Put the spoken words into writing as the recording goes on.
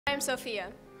I'm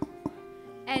Sophia.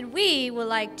 And we would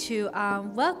like to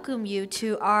welcome you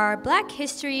to our Black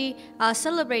History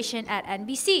celebration at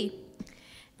NBC.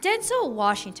 Denzel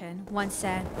Washington once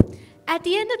said, "At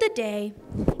the end of the day,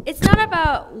 it's not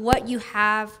about what you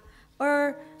have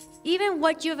or even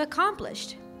what you've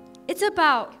accomplished. It's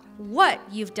about what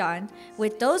you've done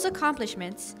with those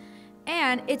accomplishments,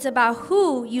 and it's about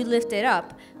who you lifted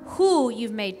up, who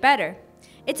you've made better.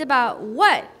 It's about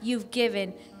what you've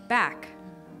given back."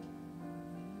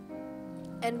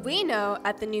 And we know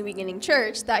at the New Beginning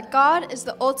Church that God is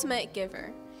the ultimate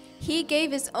giver. He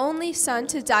gave his only Son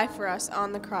to die for us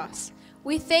on the cross.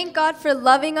 We thank God for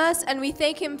loving us, and we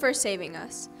thank him for saving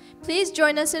us. Please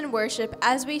join us in worship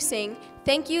as we sing,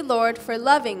 "Thank You, Lord, for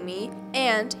loving me,"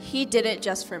 and "He did it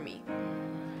just for me."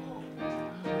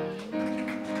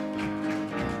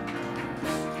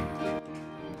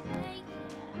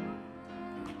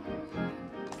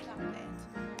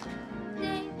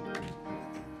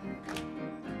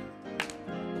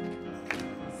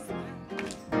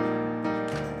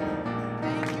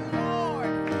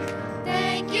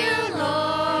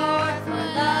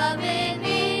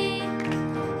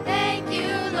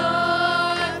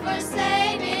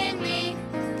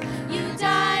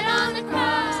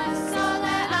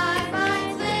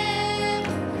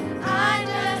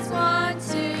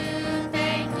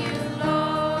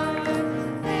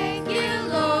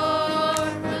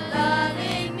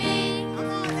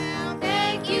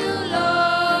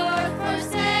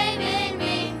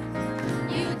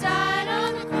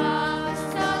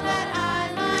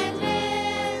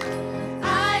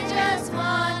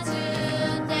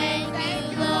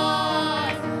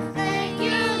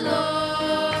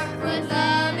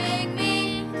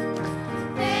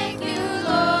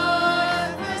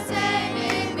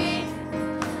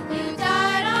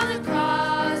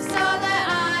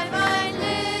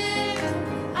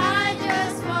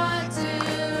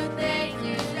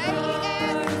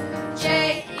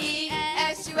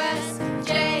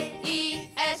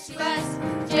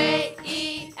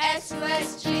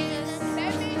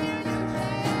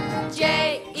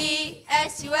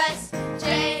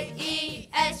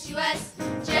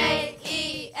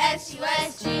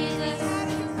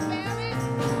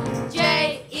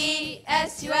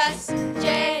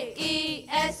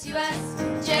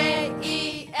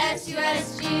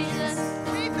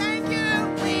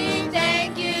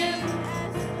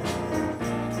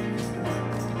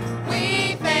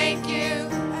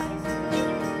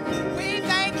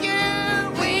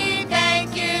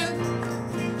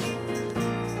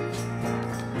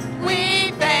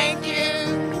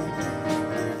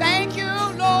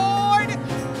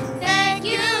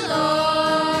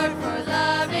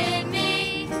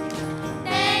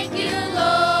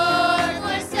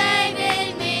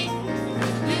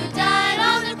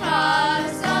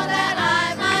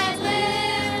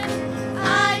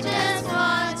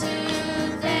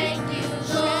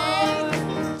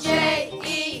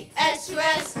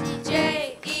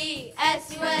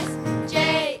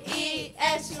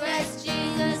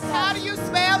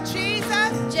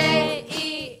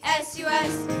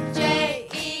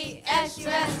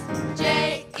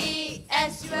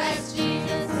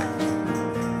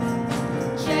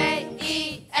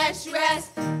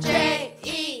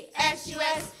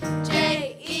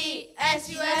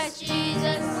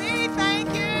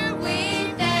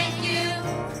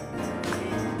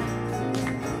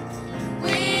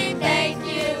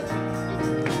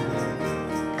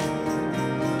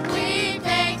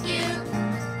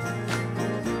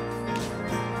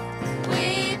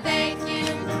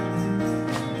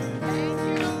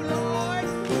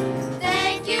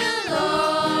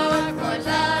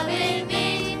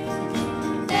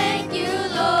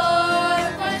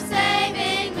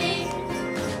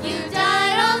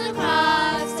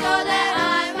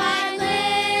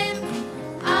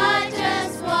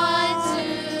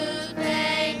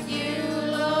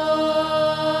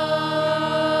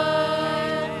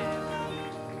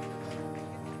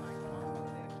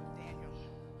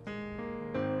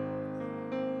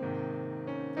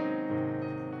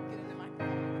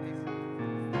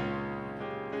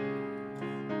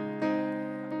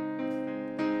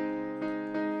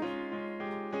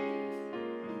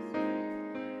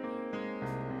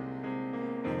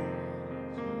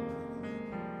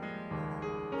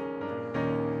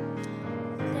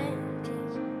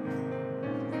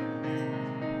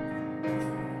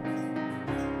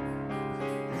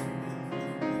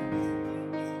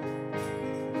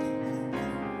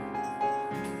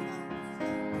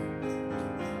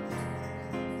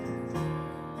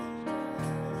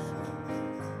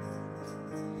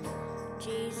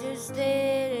 Jesus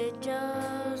did it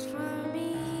just for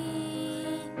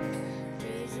me.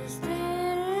 Jesus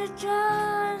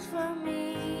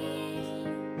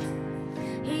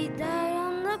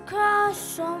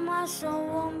so my soul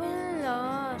won't be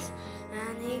lost,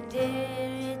 and He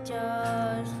did it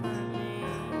just for me.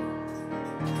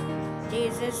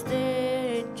 Jesus did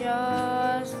it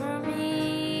just for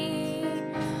me.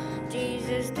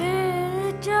 Jesus did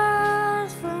it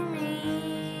just for me.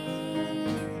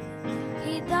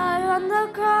 He died on the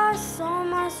cross so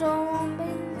my soul won't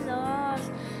be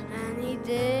lost, and He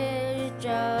did it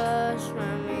just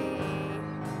for me.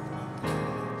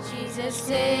 Jesus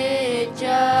did it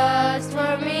just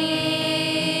for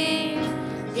me.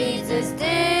 Jesus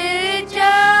did it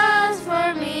just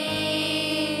for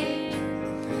me.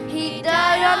 He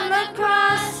died on the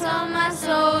cross so my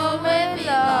soul would be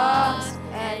lost,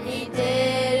 and He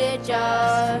did it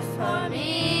just for me.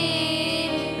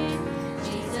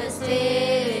 Jesus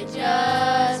did it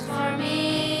just for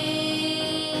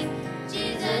me.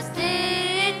 Jesus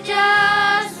did it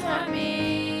just for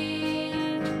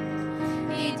me.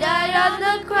 He died on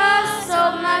the cross so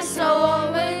my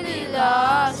soul would be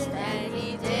lost, and He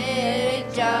did it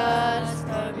just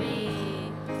for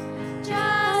me.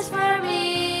 Just for me.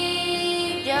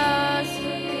 Just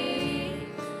for me.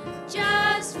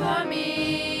 Just for me.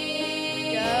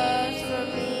 Just for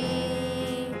me.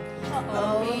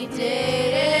 Oh, He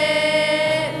did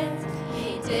it. He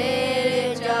did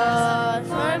it just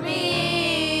for me.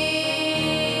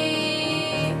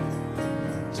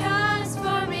 Just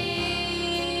for me.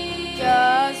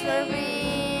 Just for me.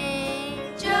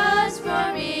 Just for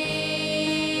me.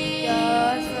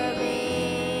 Just for me.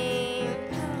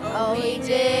 Oh, He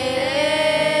did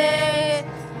it.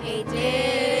 He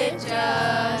did it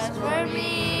just for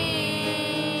me.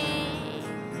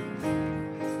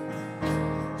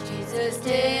 Jesus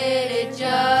did it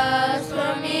just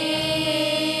for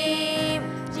me.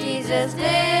 Jesus did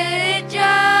it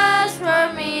just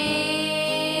for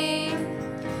me.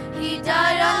 He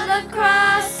died on the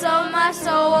cross so my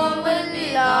soul would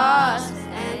be lost,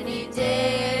 and He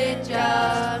did it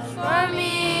just for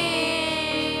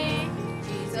me.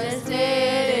 Jesus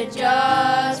did it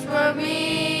just for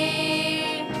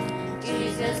me.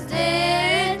 Jesus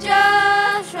did it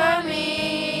just for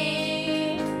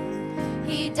me.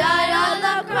 He died on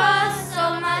the cross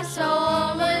so my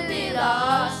soul would be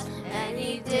lost, and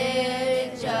He did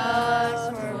it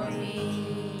just for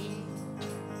me.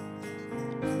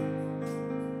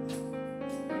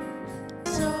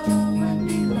 Soul would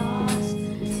be lost,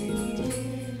 and He did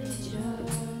it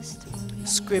just for me.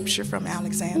 Scripture from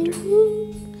Alexander.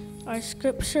 Our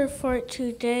scripture for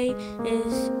today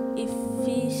is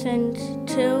Ephesians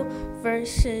 2,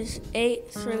 verses 8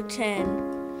 through 10.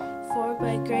 For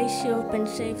by grace you have been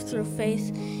saved through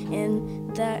faith,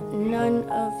 and that none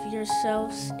of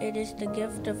yourselves, it is the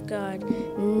gift of God,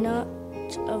 not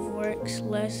of works,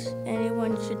 lest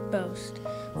anyone should boast.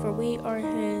 For we are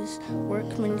His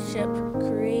workmanship,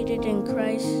 created in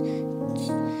Christ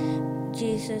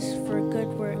Jesus for good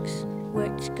works,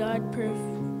 which God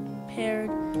prepared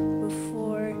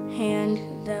beforehand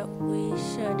that we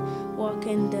should walk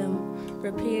in them.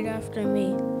 Repeat after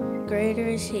me. Greater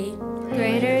is He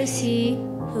Greater is He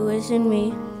who is in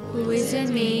me who is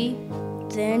in me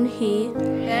than he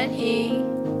than he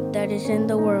that is in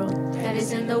the world. that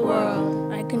is in the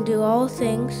world. I can do all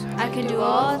things I can do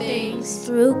all things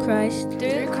through Christ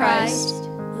through Christ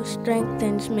who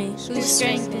strengthens me. who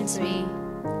strengthens me.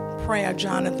 Prayer,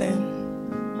 Jonathan.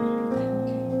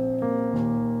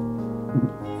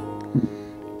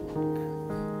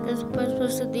 Gracias por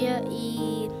este día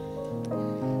y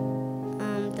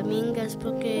también gracias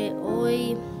porque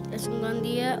hoy es un gran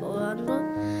día orando.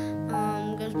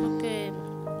 Gracias porque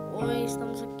hoy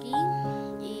estamos aquí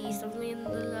y estamos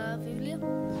leyendo la Biblia.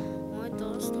 Hoy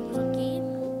todos estamos aquí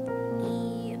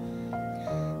y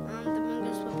también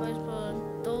gracias papá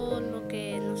por todo lo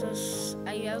que nos has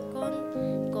ayudado con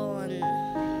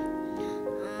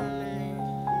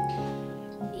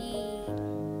y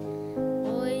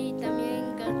hoy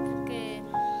también gracias porque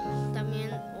también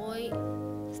hoy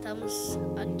estamos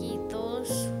aquí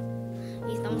todos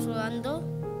y estamos orando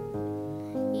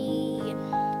y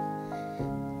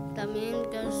también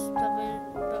gracias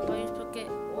papá es porque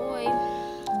hoy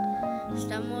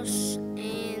estamos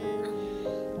en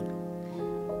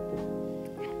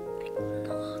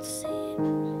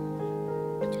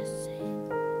no sé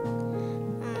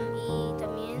y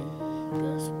también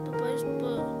gracias papá es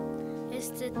por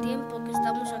este tiempo que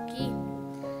estamos aquí.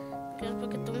 Gracias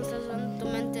porque tú me estás dando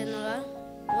tu mente en orar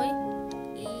hoy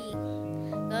y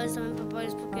gracias también papá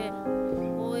es porque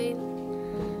hoy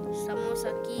estamos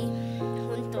aquí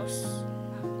juntos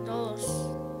todos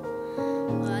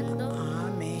orando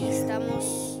y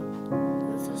estamos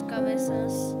nuestras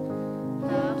cabezas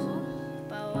abajo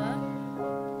para orar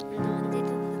en el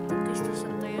bendito de tu Cristo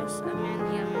Santo Dios. Amén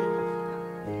y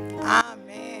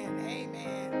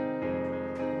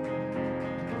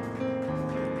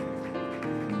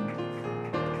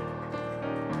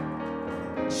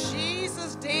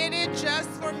it just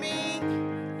for me.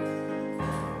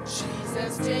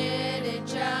 Jesus did it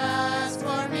just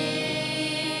for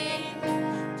me.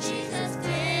 Jesus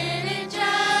did it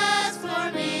just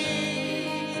for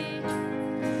me.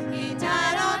 He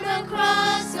died on the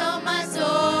cross so my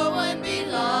soul would be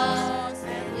lost,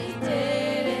 and he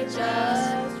did it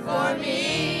just for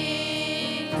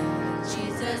me.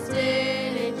 Jesus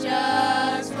did it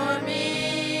just for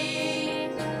me.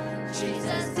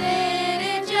 Jesus did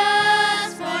it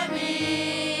just for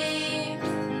me.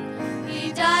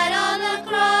 He died on the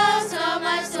cross so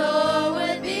my soul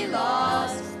would be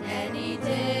lost, and he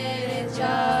did it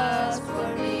just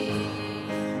for me.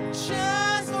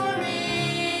 Just for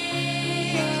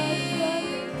me.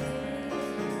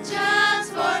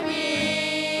 Just for me.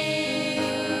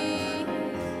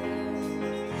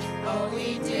 Oh,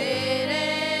 he did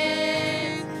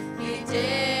it. He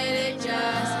did it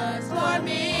just for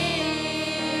me.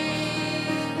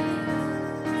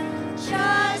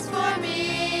 Just for me.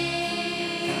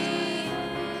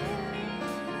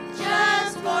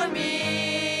 Just for me.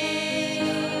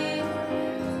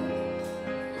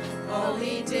 Oh,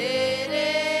 he did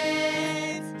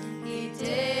it. He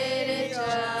did it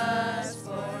just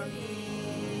for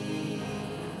me.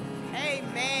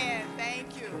 Amen.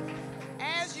 Thank you.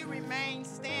 As you remain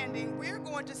standing, we're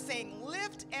going to sing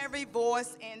Lift Every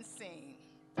Voice and Sing.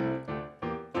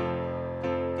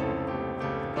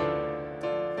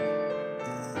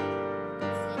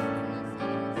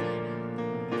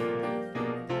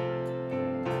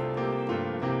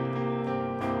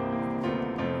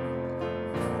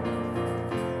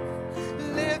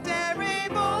 Lift every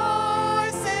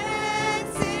voice and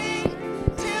sing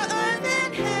till earth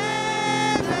and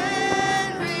heaven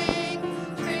ring.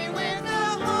 Free with the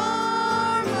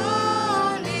harmonies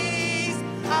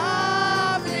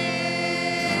of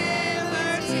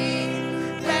liberty.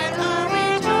 Let our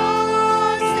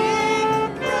rejoicing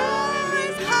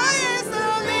rise high as the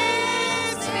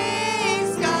listening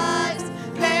skies.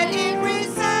 Let it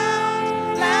resound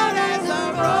loud as the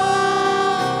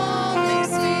rolling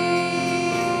sea.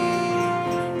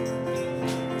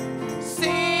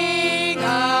 Sing a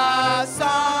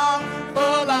song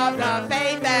full of the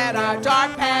faith that our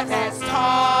dark path has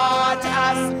taught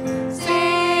us.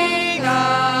 Sing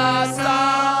a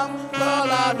song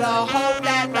full of the hope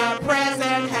that the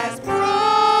present has brought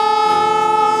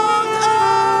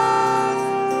us.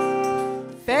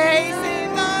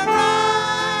 Facing the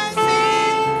rising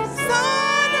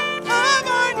sun of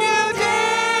our new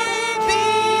day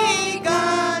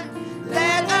begun.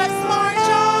 Let us march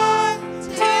on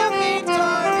till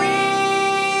victory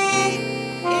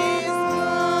is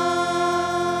won.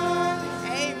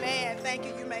 Amen. Thank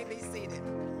you. You may be seated.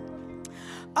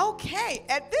 Okay,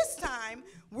 at this time,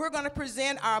 we're going to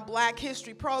present our Black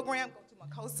History program. Go to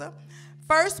Makosa.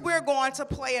 First, we're going to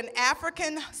play an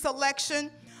African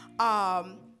selection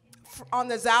on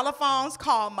the xylophones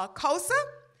called Makosa.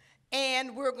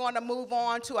 And we're going to move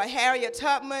on to a Harriet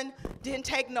Tubman, Didn't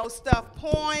Take No Stuff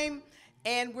poem.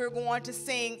 And we're going to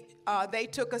sing They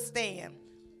Took a Stand.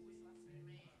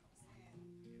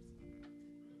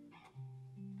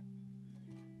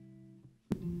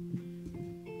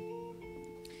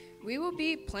 We will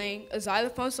be playing a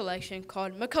xylophone selection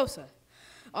called Makosa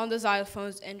on the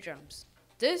xylophones and drums.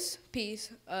 This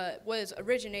piece was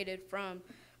originated from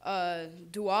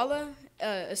Douala,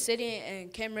 a city in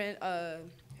Cameroon,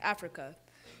 Africa.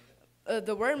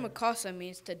 The word Makosa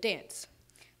means to dance.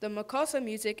 The Makosa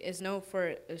music is known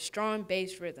for a strong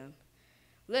bass rhythm.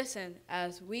 Listen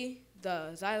as we,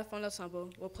 the xylophone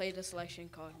ensemble, will play the selection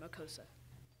called Makosa.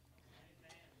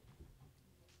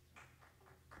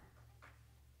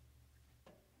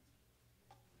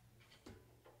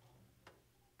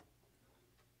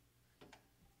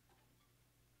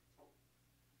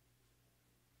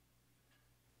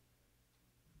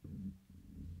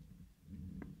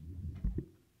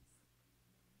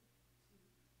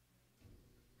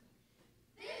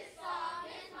 This song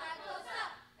is Makosa.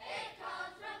 It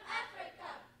comes from Africa.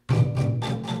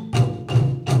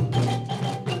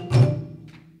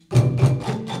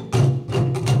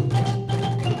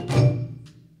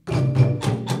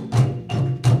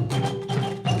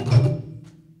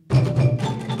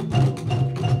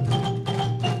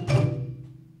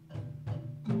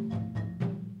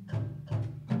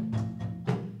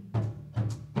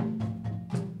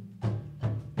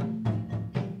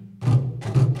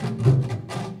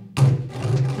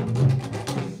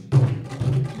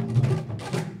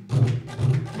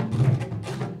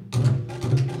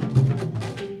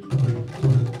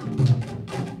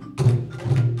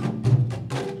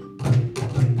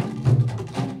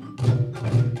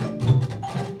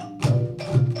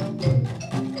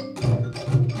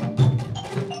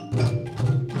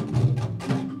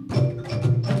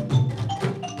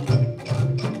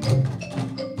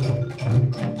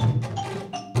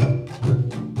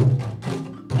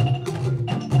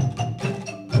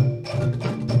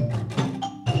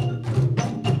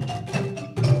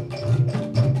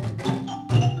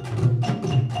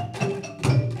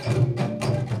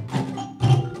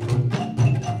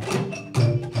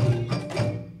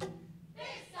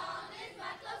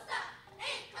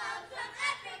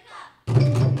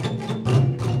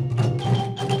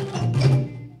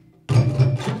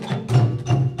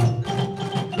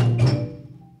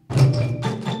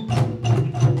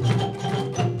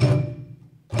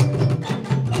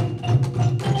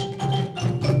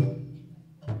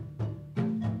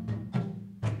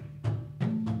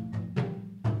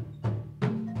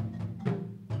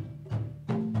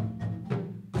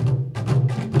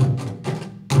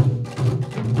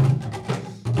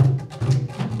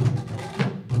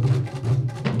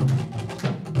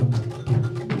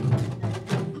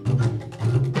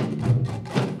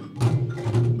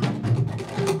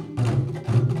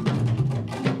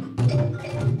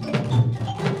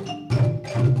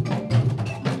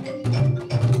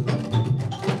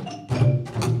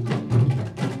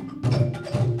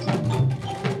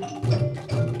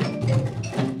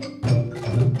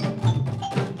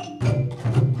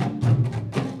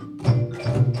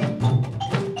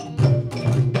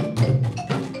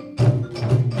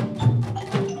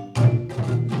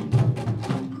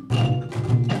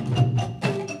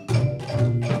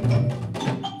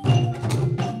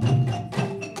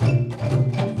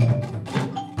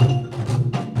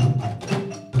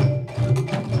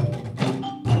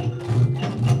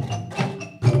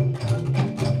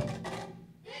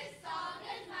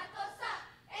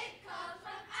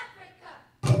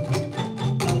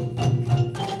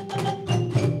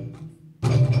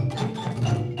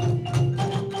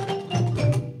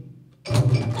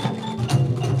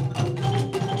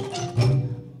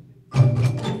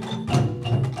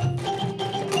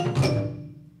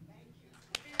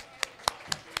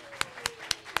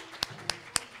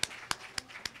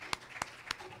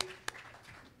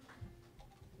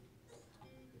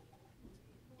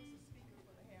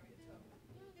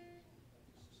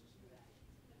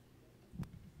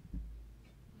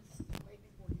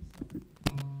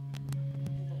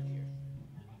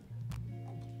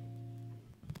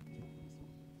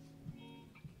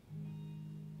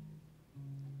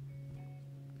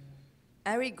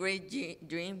 Every great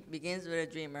dream begins with a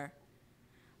dreamer.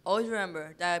 Always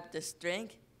remember that the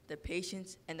strength, the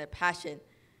patience, and the passion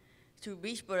to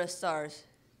reach for the stars,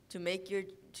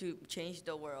 to change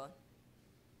the world.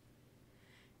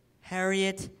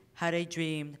 Harriet had a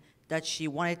dream that she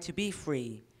wanted to be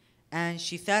free, and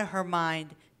she set her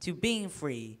mind to being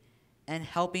free and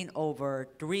helping over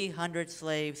 300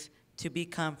 slaves to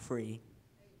become free.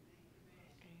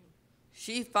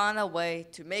 She found a way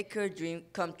to make her dream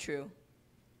come true.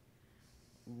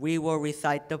 We will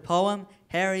recite the poem,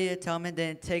 Harriet Tubman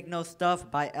Didn't Take No Stuff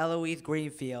by Eloise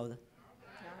Greenfield.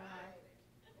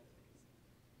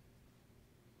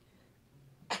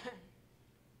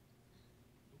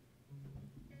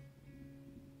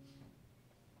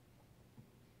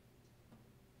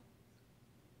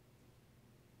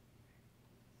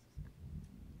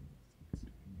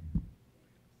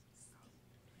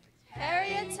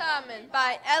 Harriet Tubman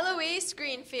by Eloise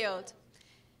Greenfield.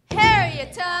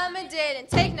 Harriet Tubman didn't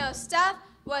take no stuff,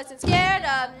 wasn't scared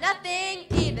of nothing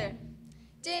either.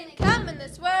 Didn't come in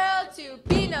this world to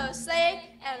be no slave,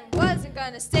 and wasn't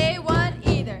gonna stay one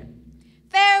either.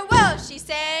 Farewell, she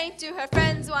sang to her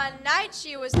friends one night.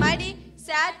 She was mighty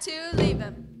sad to leave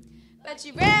them. But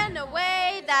she ran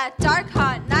away that dark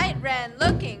hot night, ran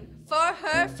looking for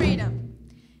her freedom.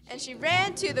 And she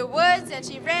ran to the woods, and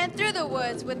she ran through the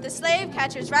woods with the slave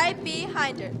catchers right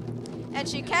behind her. And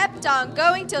she kept on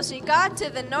going till she got to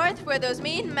the north, where those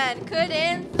mean men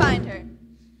couldn't find her.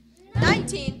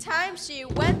 19 times she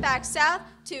went back south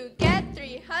to get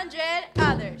 300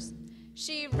 others.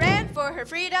 She ran for her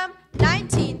freedom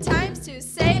 19 times to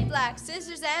save black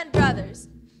sisters and brothers.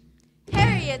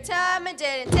 Harriet Tubman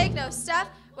didn't take no stuff,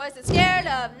 wasn't scared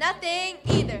of nothing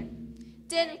either.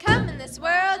 Didn't come in this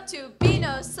world to be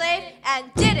no slave,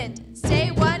 and didn't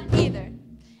stay one either.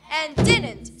 And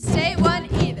didn't stay one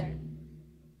either.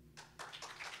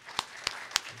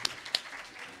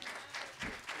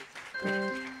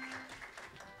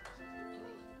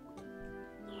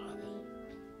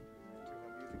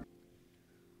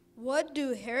 What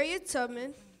do Harriet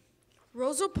Tubman,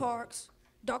 Rosa Parks,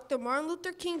 Dr. Martin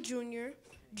Luther King Jr.,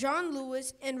 John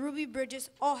Lewis, and Ruby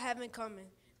Bridges all have in common?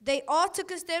 They all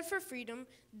took a stand for freedom.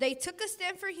 They took a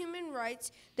stand for human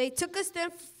rights. They took a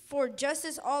stand for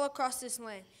justice all across this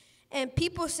land. And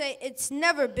people say it's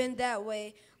never been that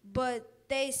way, but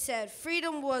they said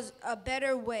freedom was a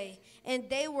better way, and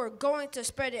they were going to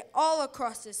spread it all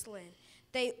across this land.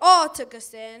 They all took a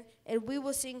stand, and we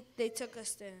will sing They Took a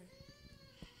Stand.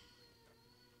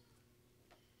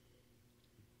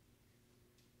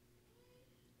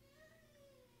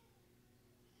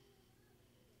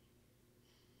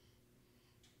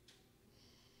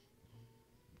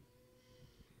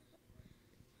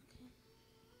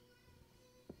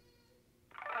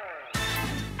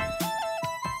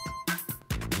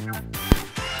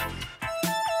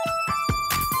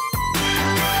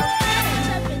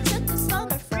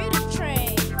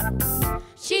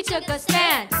 She took a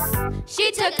stand.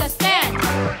 She took a stand.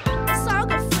 The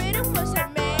song of freedom was her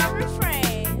main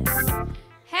refrain.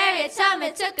 Harriet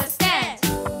Tubman took a stand.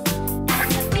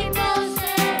 And the people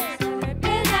said it's never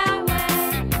been that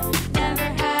way. Never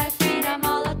had freedom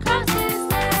all across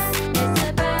this land. It's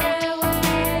a better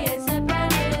way. It's a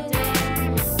better day.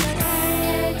 But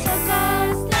Harriet took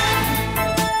a stand.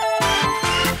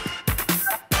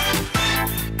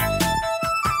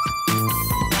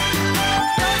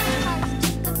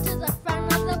 To the front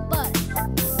of the bus.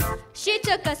 She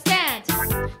took a stand.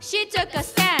 She took a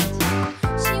stand.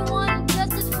 She wanted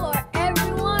justice for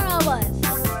every one of us.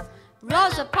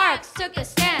 Rosa Parks took a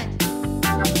stand.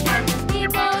 And the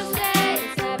people say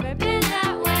it's never been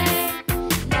that way.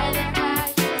 Never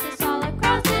had justice all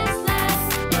across this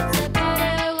land. It's a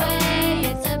better way.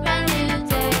 It's a brand new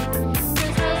day.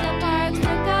 'Cause Rosa Parks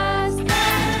took a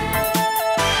stand.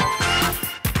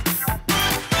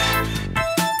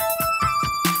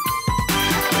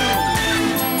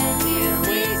 And here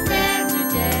we stand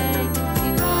today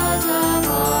because of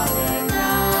all they've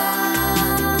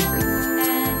done.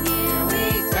 And here we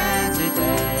stand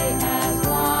today as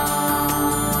one.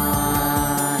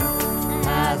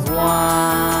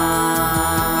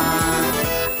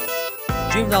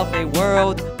 Dreamed of a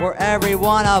world where every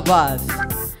one of us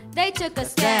They took a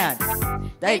stand.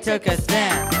 They took a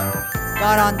stand.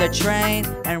 Got on the train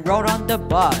and rode on the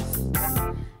bus.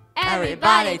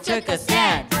 Everybody took a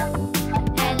stand.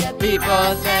 And the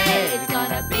people say it's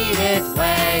gonna be this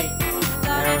way.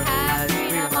 Gonna have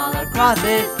freedom all across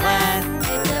this land.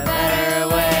 It's a better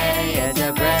way. It's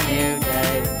a brand new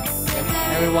day.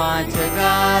 Everyone took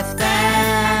a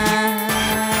stand.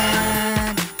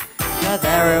 'Cause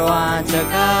everyone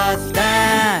took a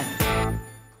stand.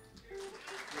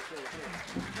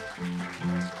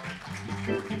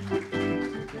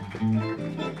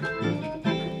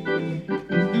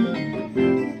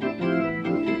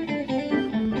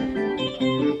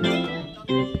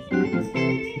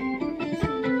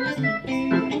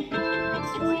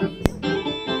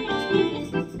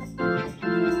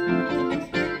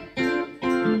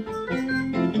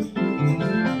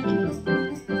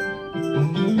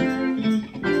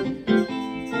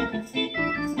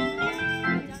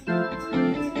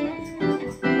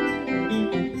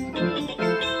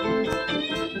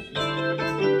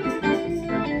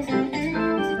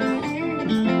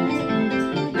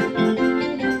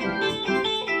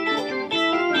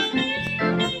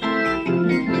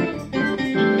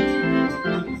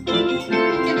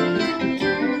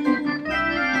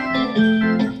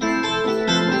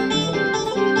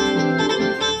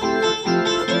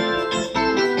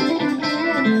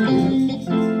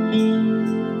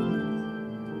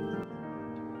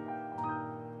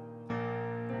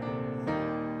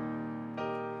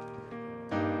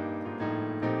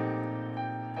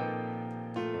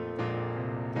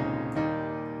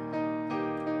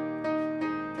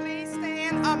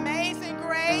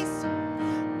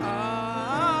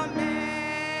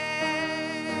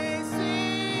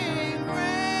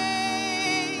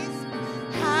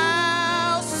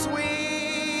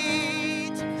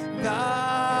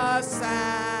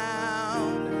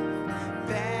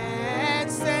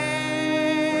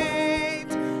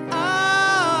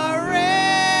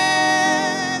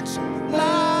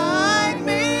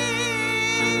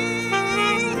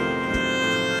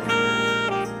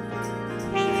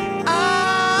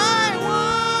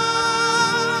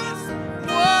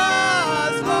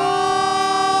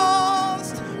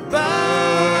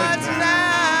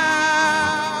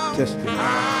 Testify.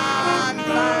 I'm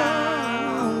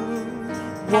found.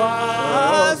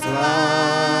 Was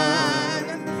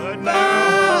blind, but now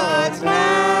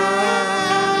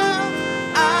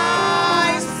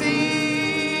I see.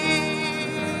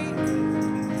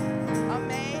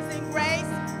 Amazing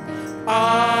grace.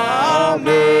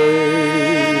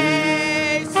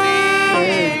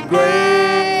 Amazing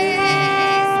grace.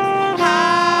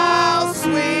 How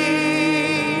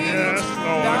sweet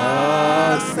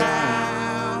the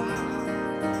sound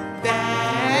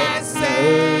that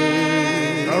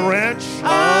saved A wrench. a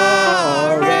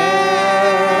wretch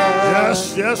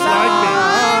Just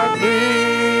like me.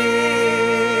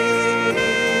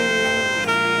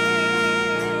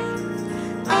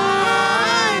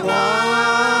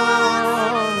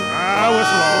 I was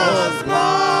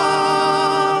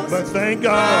lost, but thank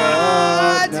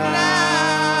God but now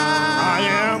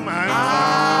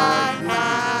I'm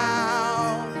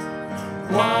found.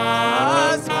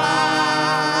 Was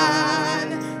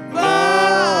blind,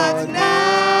 but now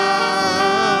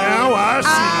now I see.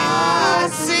 I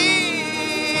see.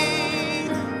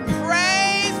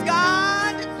 Praise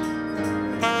God.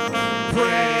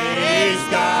 Praise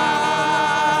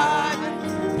God.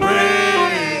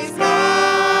 Praise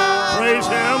God. Praise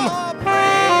Him.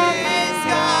 Praise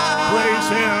God. Praise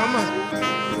Him.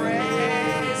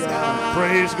 Praise God.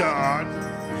 Praise God.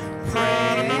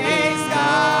 Praise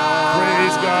God.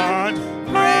 Praise God.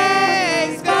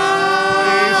 Praise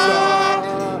God.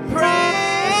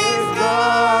 Praise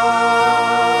God.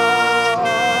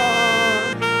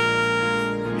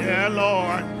 Yeah,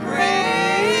 Lord.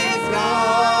 Praise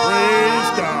God. Praise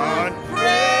God.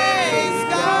 Praise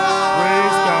God.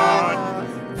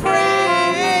 Praise God.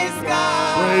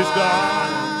 Praise God. Praise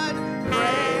God.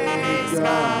 Praise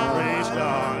God. Praise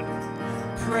God.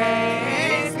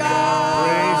 Praise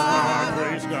God.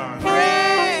 Praise God.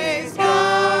 Praise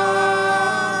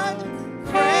God.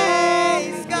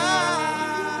 Praise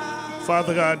God.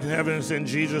 Father God in heavens, in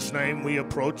Jesus' name, we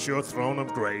approach your throne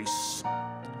of grace.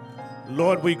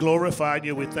 Lord, we glorify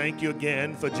you. We thank you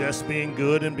again for just being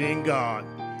good and being God.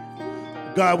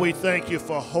 God, we thank you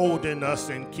for holding us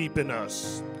and keeping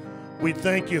us. We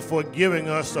thank you for giving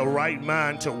us a right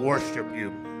mind to worship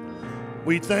you.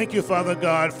 We thank you, Father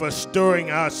God, for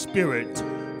stirring our spirit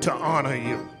to honor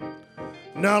you.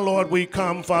 Now, Lord, we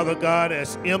come, Father God,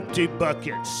 as empty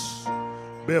buckets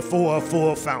before a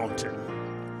full fountain.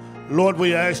 Lord,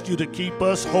 we ask you to keep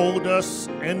us, hold us,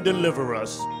 and deliver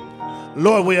us.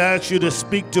 Lord, we ask you to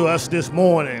speak to us this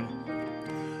morning,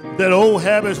 that old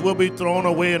habits will be thrown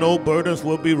away and old burdens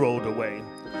will be rolled away,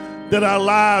 that our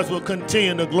lives will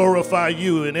continue to glorify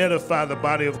you and edify the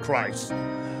body of Christ,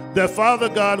 that, Father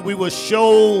God, we will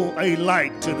show a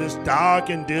light to this dark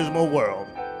and dismal world.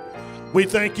 We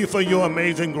thank you for your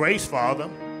amazing grace, Father.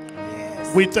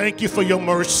 Yes. We thank you for your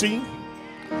mercy.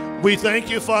 We thank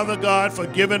you, Father God, for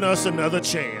giving us another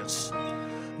chance.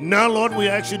 Now, Lord, we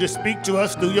ask you to speak to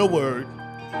us through your word,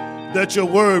 that your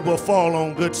word will fall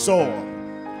on good soil,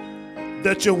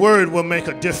 that your word will make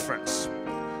a difference,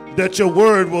 that your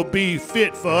word will be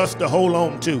fit for us to hold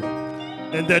on to,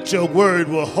 and that your word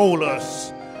will hold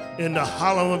us in the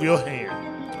hollow of your hand.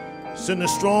 It's in the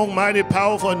strong, mighty,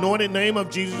 powerful, anointed name of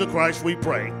Jesus Christ we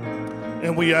pray,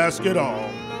 and we ask it all.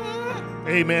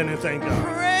 Amen and thank God.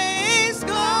 Praise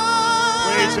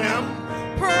God. Praise him.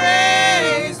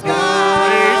 Praise God.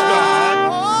 Praise God.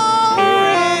 Oh,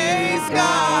 praise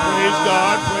God.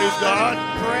 Praise God.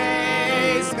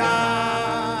 Praise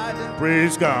God.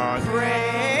 Praise God.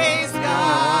 Praise God. Praise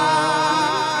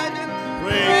God.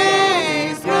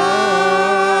 Praise Praise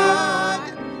God.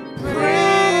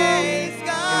 Praise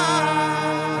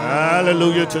God.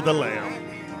 Hallelujah to the Lamb.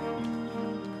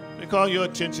 We call your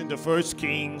attention to 1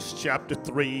 Kings chapter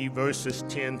 3, verses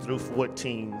 10 through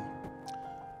 14.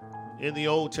 In the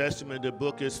Old Testament, the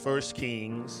book is 1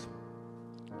 Kings.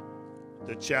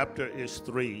 The chapter is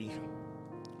 3.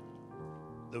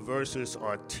 The verses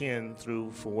are 10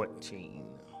 through 14.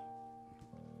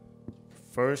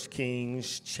 1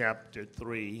 Kings chapter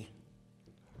 3,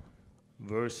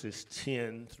 verses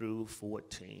 10 through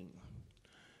 14.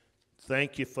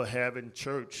 Thank you for having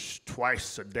church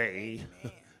twice a day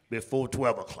before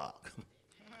 12 o'clock.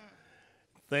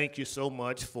 Thank you so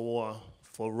much for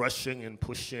rushing and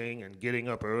pushing and getting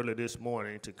up early this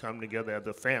morning to come together as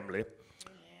a family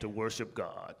to worship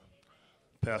God.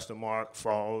 Pastor Mark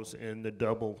falls in the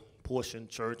double portion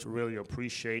church. Really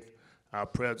appreciate our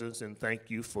presence and thank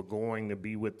you for going to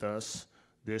be with us.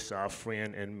 This our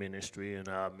friend and ministry and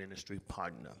our ministry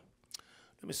partner.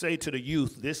 Let me say to the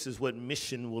youth, this is what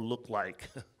mission will look like.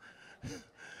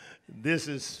 This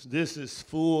is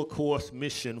full course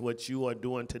mission, what you are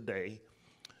doing today.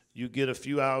 You get a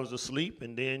few hours of sleep,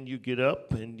 and then you get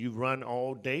up and you run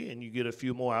all day, and you get a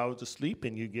few more hours of sleep,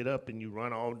 and you get up and you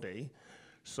run all day.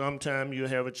 Sometimes you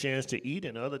have a chance to eat,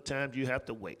 and other times you have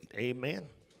to wait. Amen.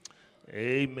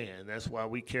 Amen. That's why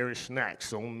we carry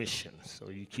snacks on mission. So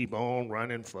you keep on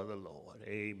running for the Lord.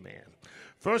 Amen.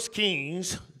 1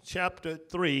 Kings chapter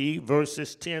 3,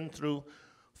 verses 10 through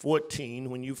 14.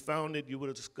 When you found it, you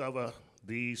will discover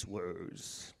these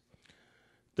words.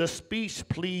 The speech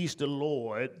pleased the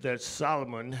Lord that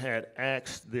Solomon had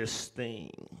asked this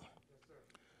thing.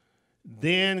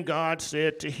 Then God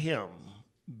said to him,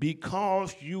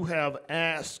 because you have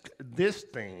asked this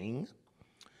thing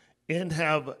and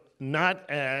have not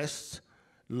asked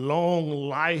long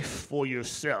life for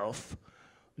yourself,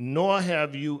 nor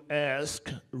have you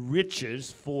asked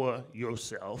riches for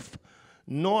yourself,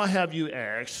 nor have you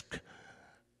asked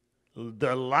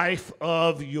the life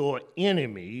of your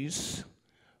enemies,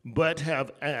 but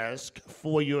have asked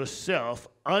for yourself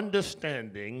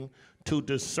understanding to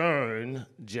discern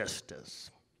justice.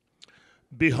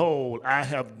 Behold, I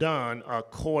have done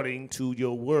according to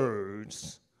your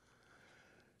words.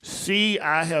 See,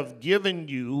 I have given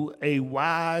you a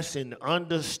wise and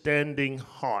understanding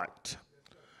heart,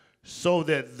 so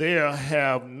that there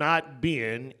have not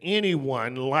been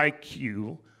anyone like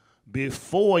you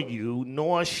before you,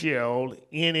 nor shall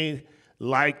any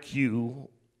like you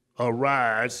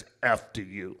arise after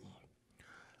you.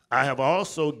 I have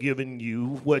also given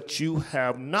you what you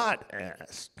have not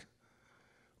asked,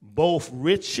 both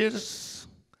riches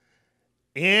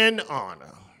and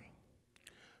honor,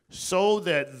 so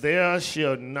that there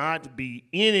shall not be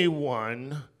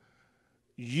anyone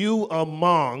you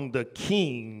among the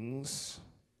kings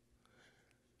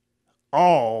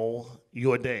all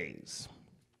your days.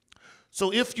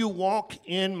 So if you walk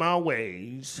in my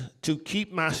ways to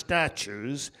keep my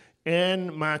statutes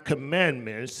and my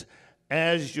commandments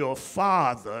as your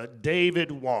father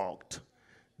David walked,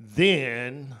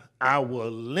 then I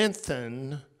will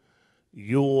lengthen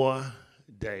your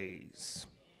days.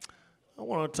 I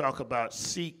want to talk about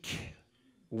seek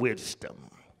wisdom.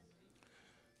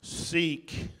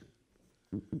 Seek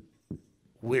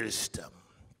wisdom.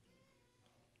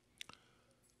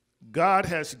 God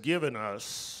has given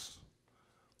us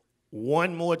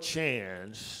one more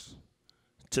chance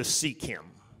to seek him.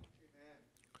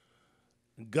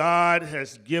 God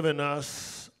has given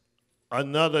us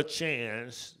another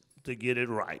chance to get it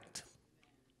right.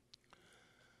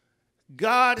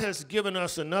 God has given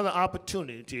us another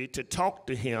opportunity to talk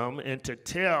to him and to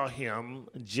tell him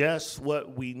just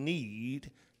what we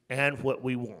need and what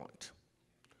we want.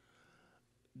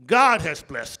 God has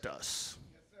blessed us,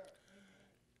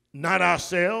 not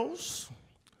ourselves.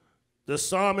 The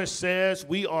psalmist says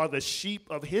we are the sheep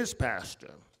of his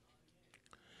pasture.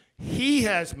 He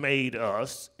has made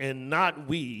us and not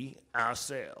we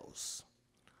ourselves.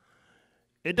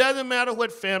 It doesn't matter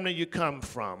what family you come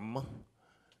from.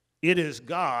 It is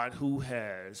God who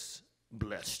has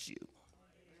blessed you.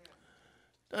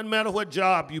 Doesn't matter what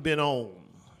job you've been on.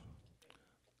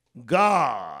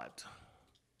 God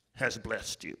has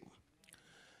blessed you.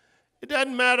 It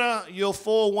doesn't matter your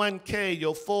 401k,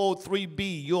 your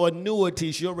 403b, your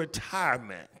annuities, your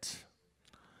retirement.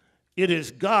 It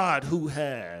is God who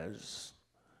has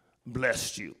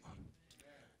blessed you.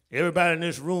 Everybody in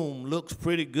this room looks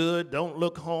pretty good, don't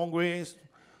look hungry.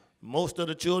 Most of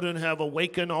the children have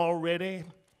awakened already.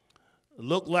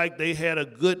 Look like they had a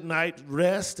good night's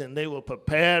rest and they were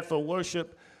prepared for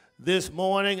worship this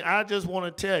morning. I just want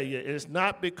to tell you, it's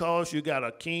not because you got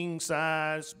a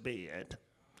king-size bed.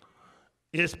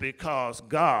 It's because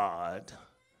God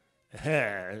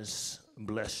has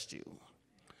blessed you.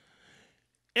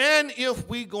 And if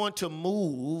we're going to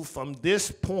move from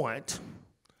this point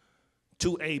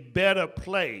to a better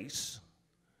place,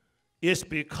 it's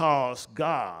because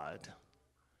God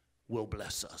will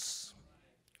bless us.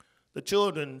 The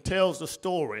children tells the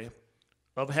story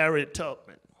of Harriet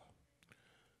Tubman.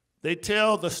 They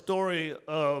tell the story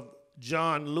of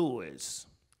John Lewis.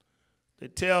 They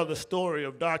tell the story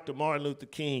of Dr. Martin Luther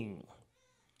King.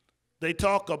 They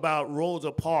talk about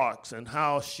Rosa Parks and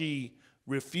how she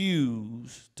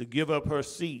refused to give up her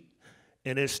seat,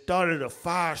 and it started a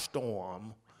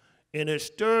firestorm, and it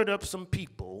stirred up some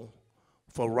people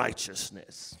for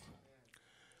righteousness.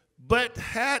 But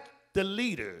had the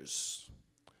leaders,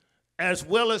 as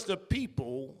well as the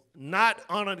people, not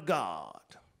honored God,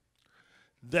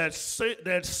 that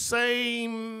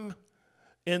same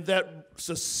and that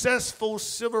successful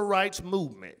civil rights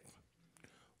movement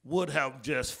would have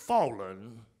just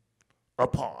fallen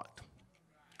apart.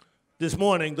 This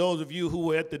morning, those of you who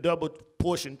were at the double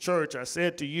portion church, I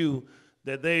said to you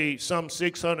that some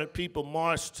 600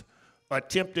 people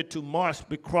attempted to march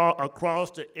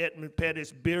across the Edmund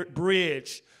Pettus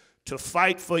Bridge to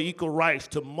fight for equal rights,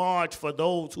 to march for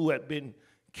those who had been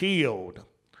killed.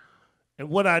 And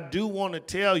what I do want to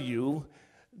tell you,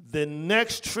 the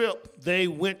next trip they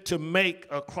went to make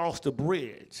across the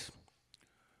bridge,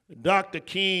 Dr.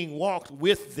 King walked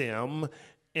with them,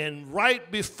 and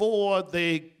right before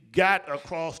they got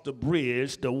across the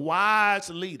bridge, the wise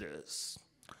leaders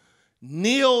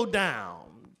kneeled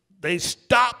down. They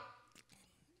stopped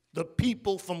the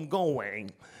people from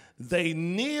going. They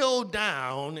kneeled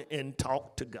down and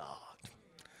talked to God.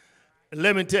 And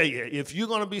let me tell you, if you're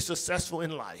going to be successful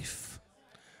in life,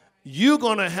 you're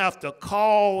going to have to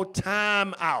call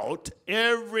time out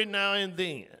every now and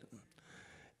then.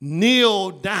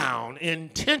 Kneel down,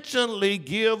 intentionally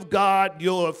give God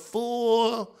your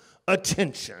full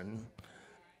attention,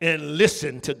 and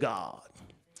listen to God.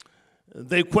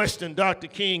 They questioned Dr.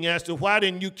 King as to why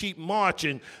didn't you keep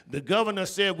marching? The governor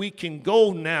said we can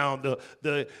go now.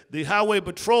 The highway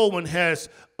patrolman has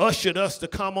ushered us to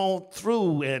come on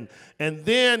through. And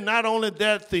then not only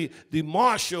that, the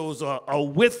marshals are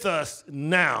with us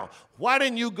now. Why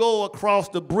didn't you go across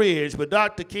the bridge? But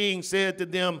Dr. King said to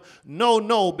them,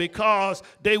 no, because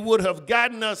they would have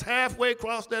gotten us halfway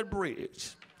across that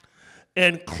bridge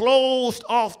and closed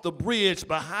off the bridge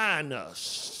behind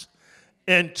us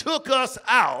and took us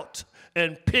out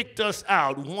and picked us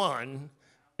out one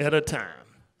at a time.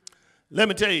 Let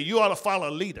me tell you, you ought to follow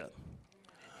a leader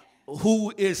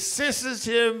who is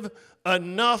sensitive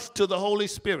enough to the Holy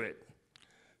Spirit,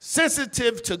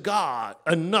 sensitive to God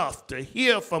enough to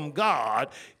hear from God,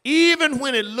 even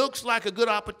when it looks like a good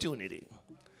opportunity,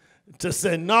 to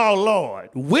say, no, Lord,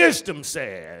 wisdom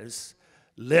says,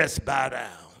 let's bow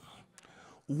down.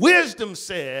 Wisdom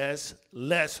says,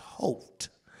 let's hope.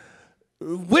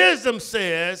 Wisdom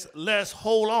says, let's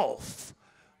hold off.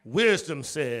 Wisdom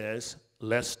says,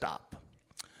 let's stop.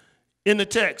 In the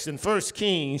text, in 1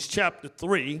 Kings chapter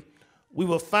 3, we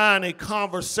will find a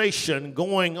conversation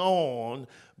going on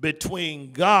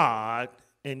between God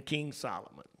and King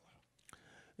Solomon.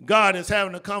 God is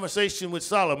having a conversation with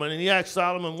Solomon, and he asked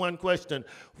Solomon one question: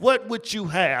 what would you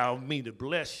have me to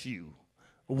bless you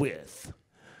with?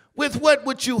 With what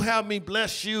would you have me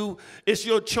bless you? It's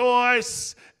your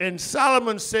choice. And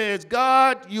Solomon says,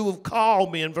 God, you have called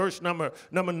me. In verse number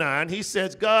 9, he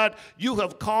says, God, you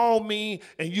have called me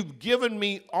and you've given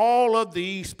me all of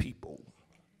these people.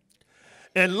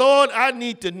 And Lord, I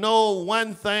need to know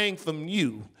one thing from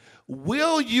you.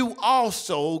 Will you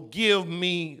also give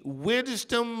me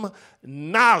wisdom,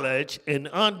 knowledge, and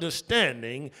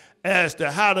understanding as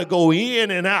to how to go in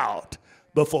and out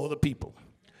before the people?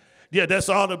 Yeah, that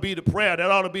ought to be the prayer. That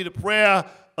ought to be the prayer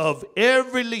of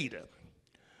every leader.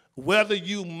 Whether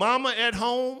you mama at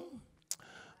home,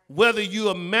 whether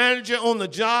you're a manager on the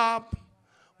job,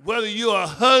 whether you're a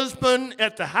husband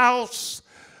at the house,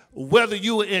 whether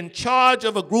you're in charge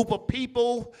of a group of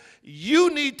people, you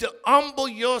need to humble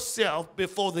yourself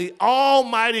before the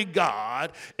Almighty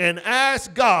God and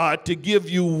ask God to give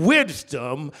you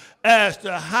wisdom as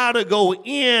to how to go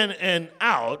in and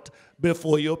out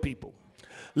before your people.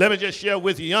 Let me just share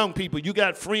with you, young people, you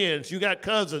got friends, you got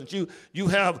cousins, you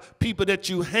have people that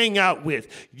you hang out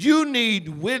with. You need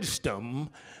wisdom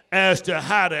as to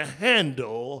how to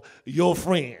handle your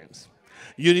friends.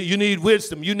 You need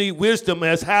wisdom. You need wisdom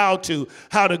as how to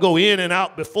go in and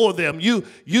out before them. You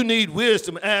need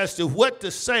wisdom as to what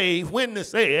to say, when to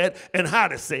say it, and how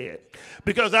to say it.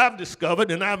 Because I've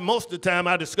discovered, and most of the time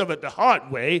I discovered the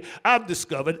hard way, I've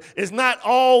discovered it's not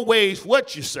always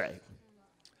what you say,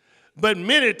 but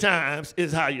many times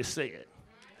is how you say it.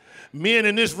 Men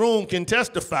in this room can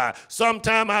testify.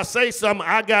 Sometimes I say something,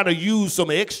 I got to use some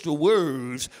extra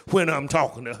words when I'm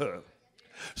talking to her.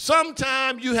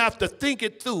 Sometimes you have to think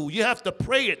it through. You have to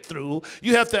pray it through.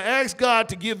 You have to ask God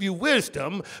to give you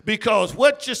wisdom, because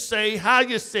what you say, how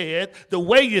you say it, the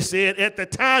way you say it, at the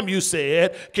time you say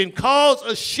it, can cause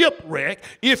a shipwreck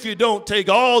if you don't take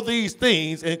all these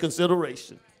things in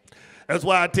consideration. That's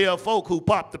why I tell folk who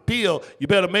pop the pill, you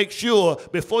better make sure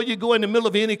before you go in the middle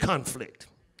of any conflict,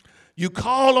 you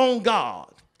call on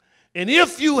God. And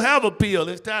if you have a pill,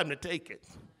 it's time to take it.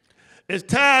 It's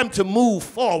time to move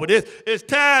forward. It's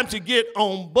time to get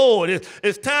on board.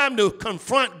 It's time to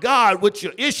confront God with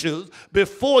your issues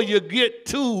before you get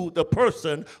to the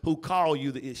person who called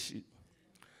you the issue.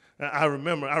 I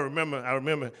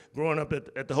remember growing up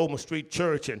at the Homer Street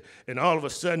Church, and all of a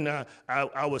sudden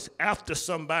I was after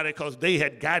somebody because they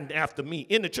had gotten after me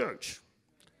in the church.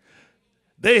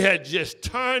 They had just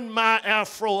turned my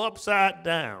afro upside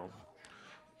down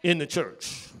in the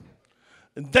church.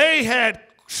 They had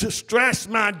stretched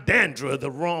my dandruff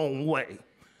the wrong way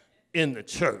in the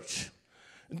church.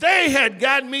 They had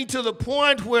gotten me to the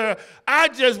point where I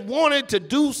just wanted to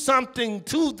do something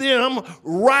to them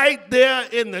right there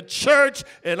in the church.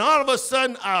 And all of a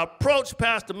sudden, I approached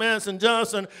Pastor Manson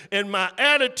Johnson, and my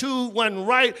attitude wasn't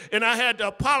right, and I had to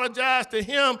apologize to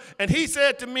him. And he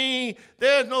said to me,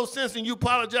 there's no sense in you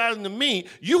apologizing to me.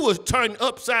 You was turned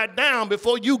upside down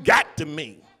before you got to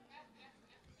me.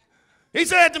 He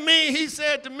said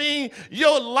to me,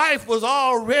 your life was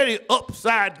already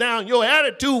upside down. Your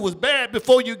attitude was bad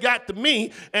before you got to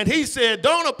me. And he said,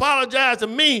 don't apologize to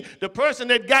me. The person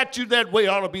that got you that way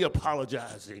ought to be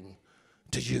apologizing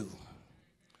to you.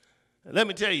 And let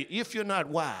me tell you, if you're not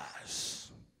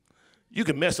wise, you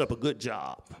can mess up a good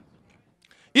job.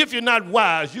 If you're not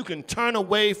wise, you can turn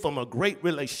away from a great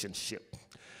relationship.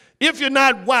 If you're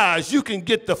not wise, you can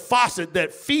get the faucet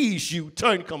that feeds you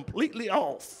turned completely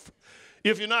off.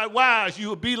 If you're not wise, you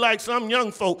will be like some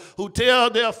young folk who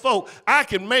tell their folk, I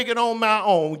can make it on my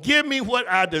own. Give me what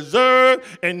I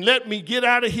deserve and let me get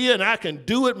out of here and I can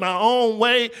do it my own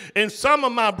way. And some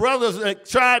of my brothers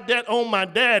tried that on my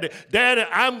daddy. Daddy,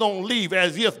 I'm going to leave,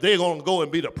 as if they're going to go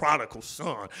and be the prodigal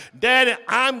son. Daddy,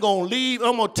 I'm going to leave.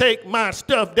 I'm going to take my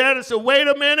stuff. Daddy said, wait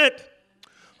a minute.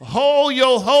 Hold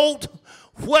your hold.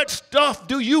 What stuff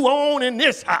do you own in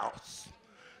this house?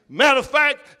 Matter of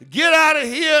fact, get out of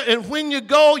here, and when you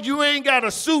go, you ain't got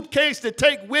a suitcase to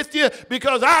take with you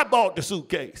because I bought the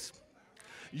suitcase.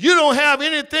 You don't have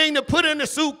anything to put in the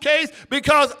suitcase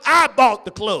because I bought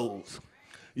the clothes.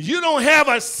 You don't have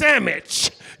a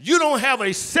sandwich. You don't have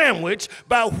a sandwich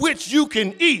by which you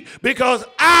can eat because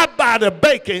I buy the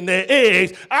bacon, the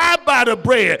eggs, I buy the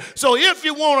bread. So if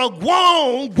you want to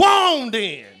go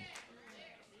then.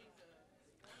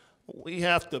 We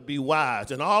have to be wise.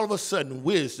 And all of a sudden,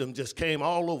 wisdom just came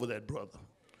all over that brother.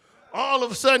 All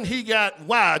of a sudden, he got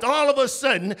wise. All of a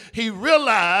sudden, he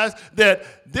realized that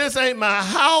this ain't my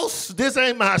house, this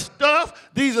ain't my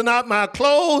stuff, these are not my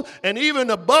clothes, and even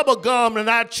the bubble gum that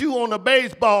I chew on the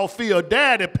baseball field,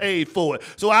 Daddy paid for it.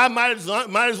 So I might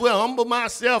as well humble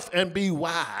myself and be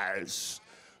wise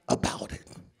about it.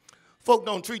 Folk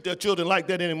don't treat their children like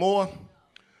that anymore.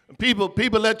 People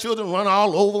let children run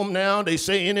all over them now. They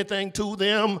say anything to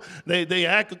them. They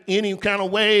act any kind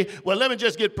of way. Well, let me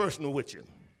just get personal with you.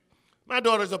 My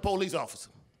daughter's a police officer.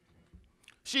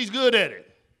 She's good at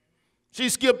it. She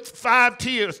skipped 5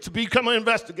 tiers to become an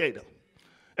investigator.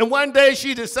 And one day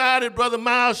she decided, Brother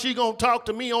Miles, she going to talk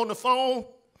to me on the phone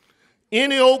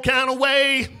any old kind of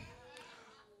way.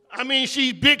 I mean,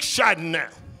 she's big shotting now.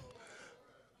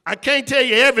 I can't tell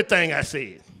you everything I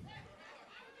said.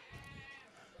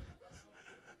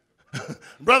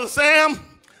 Brother Sam,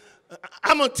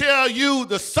 I'm going to tell you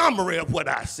the summary of what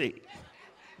I said.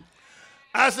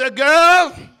 I said,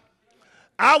 girl,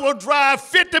 I will drive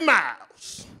 50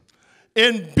 miles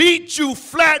and beat you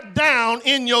flat down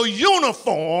in your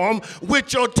uniform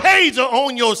with your taser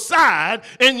on your side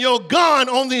and your gun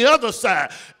on the other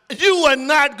side. You are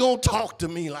not going to talk to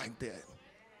me like that.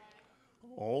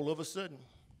 All of a sudden,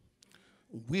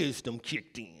 wisdom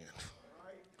kicked in.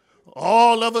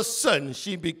 All of a sudden,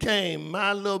 she became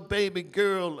my little baby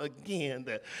girl again,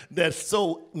 that's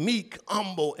so meek,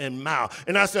 humble, and mild.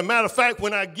 And I said, matter of fact,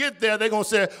 when I get there, they're going to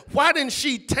say, why didn't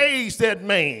she tase that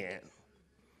man?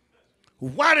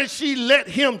 Why did she let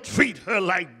him treat her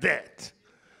like that?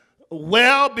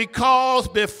 Well, because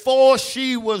before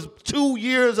she was 2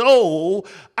 years old,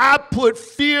 I put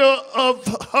fear of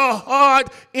her heart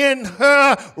in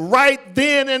her right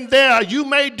then and there. You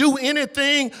may do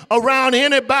anything around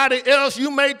anybody else.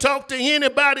 You may talk to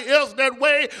anybody else that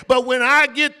way. But when I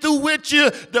get through with you,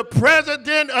 the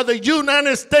President of the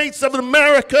United States of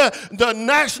America, the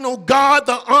National Guard,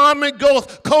 the Army,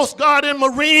 Coast Guard, and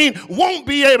Marine won't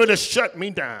be able to shut me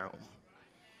down.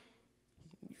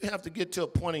 You have to get to a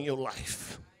point in your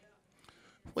life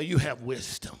where you have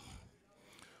wisdom.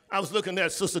 I was looking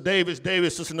at Sister Davis,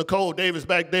 Sister Nicole Davis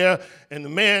back there, and the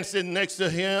man sitting next to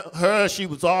her, she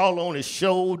was all on his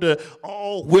shoulder,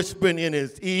 all whispering in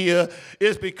his ear.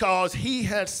 It's because he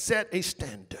had set a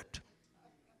standard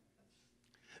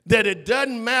that it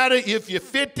doesn't matter if you're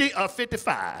 50 or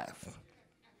 55.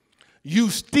 You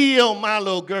still my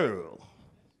little girl,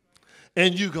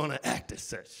 and you're going to act as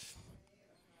such.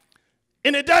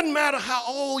 And it doesn't matter how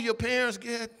old your parents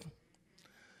get.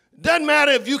 It doesn't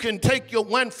matter if you can take your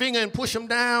one finger and push them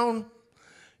down.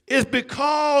 It's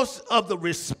because of the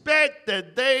respect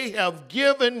that they have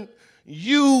given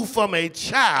you from a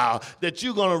child that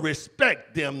you're going to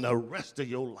respect them the rest of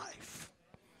your life.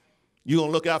 You're going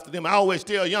to look after them. I always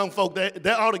tell young folk that they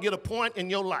ought to get a point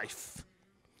in your life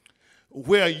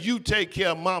where you take care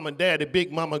of mom and daddy,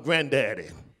 big mama, granddaddy,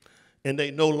 and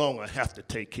they no longer have to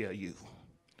take care of you.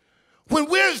 When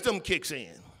wisdom kicks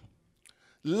in,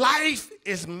 life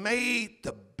is made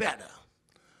the better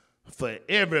for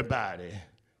everybody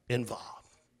involved.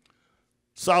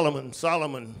 Solomon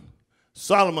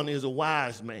is a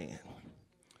wise man.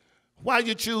 Why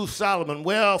you choose Solomon?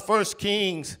 Well, 1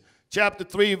 Kings chapter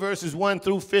 3, verses 1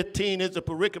 through 15 is a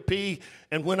pericope.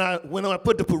 And when I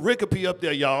put the pericope up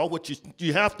there, y'all, what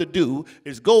you have to do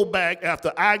is go back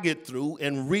after I get through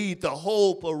and read the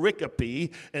whole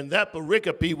pericope. And that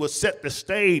pericope will set the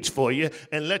stage for you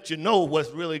and let you know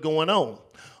what's really going on.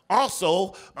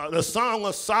 Also, the Song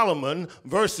of Solomon,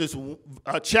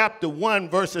 chapter 1,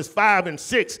 verses 5 and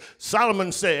 6,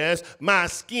 Solomon says, my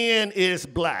skin is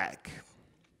black.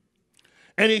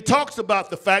 And he talks about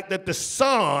the fact that the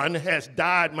sun has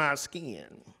dyed my skin.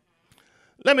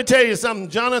 Let me tell you something,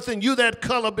 Jonathan, you that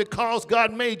color because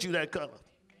God made you that color.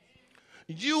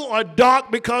 You are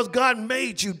dark because God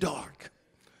made you dark.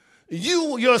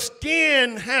 Your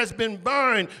skin has been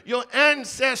burned. Your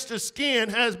ancestors' skin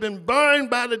has been burned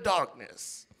by the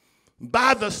darkness,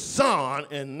 by the sun,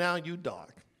 and now you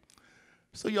dark.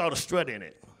 So you ought to strut in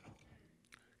it.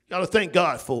 You ought to thank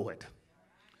God for it.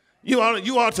 You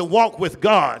ought to walk with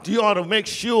God. You ought to make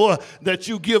sure that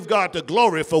you give God the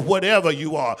glory for whatever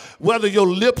you are. Whether your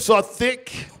lips are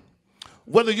thick,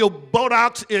 whether your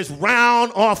buttocks is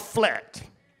round or flat,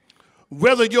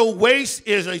 whether your waist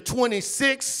is a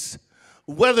 26,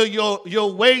 whether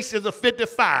your waist is a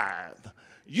 55,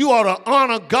 you ought to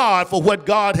honor God for what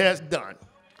God has done.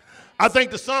 I think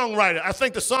the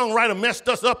songwriter messed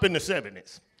us up in the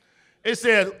 70s. It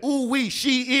said, ooh wee,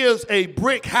 she is a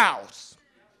brick house.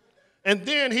 And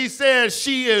then he says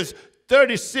she is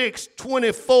 36,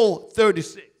 24,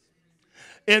 36.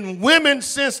 And women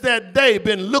since that day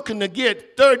been looking to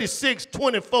get 36,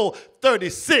 24,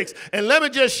 36. And let me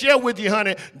just share with you,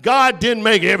 honey, God didn't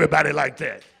make everybody like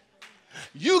that.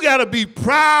 You got to be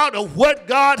proud of what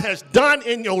God has done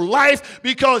in your life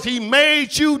because he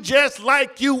made you just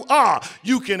like you are.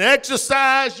 You can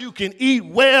exercise, you can eat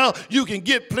well, you can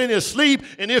get plenty of sleep,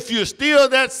 and if you're still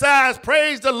that size,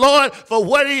 praise the Lord for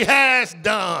what he has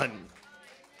done.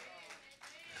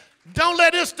 Don't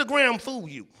let Instagram fool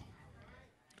you.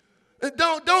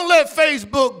 Don't let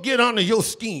Facebook get under your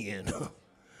skin.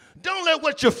 Don't let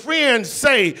what your friends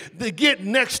say to get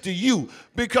next to you,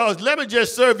 because let me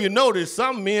just serve you notice,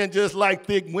 some men just like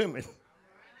thick women.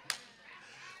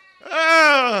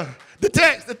 The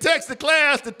text of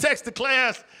class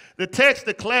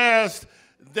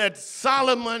that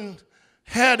Solomon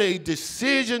had a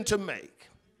decision to make.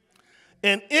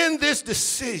 And in this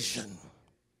decision,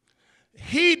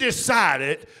 he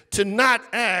decided to not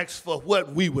ask for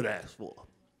what we would ask for.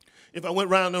 If I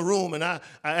went around the room and I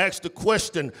asked the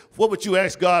question, what would you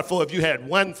ask God for if you had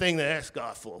one thing to ask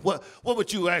God for? What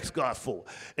would you ask God for?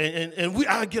 And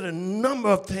I get a number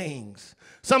of things.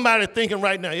 Somebody thinking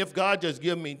right now, if God just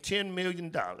give me $10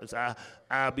 million,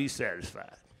 I'll be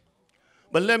satisfied.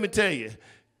 But let me tell you,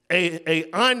 a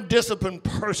undisciplined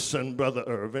person, Brother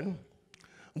Irvin,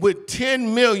 with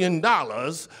 $10 million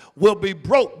will be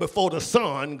broke before the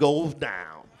sun goes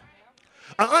down.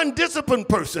 An undisciplined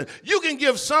person, you can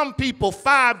give some people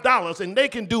 $5 and they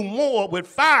can do more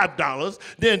with $5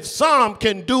 than some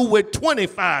can do with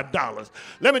 $25.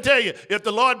 Let me tell you, if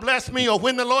the Lord bless me, or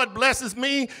when the Lord blesses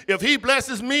me, if he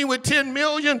blesses me with 10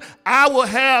 million, I will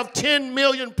have 10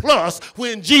 million plus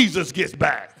when Jesus gets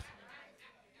back.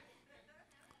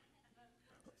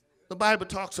 The Bible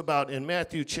talks about in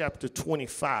Matthew chapter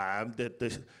 25 that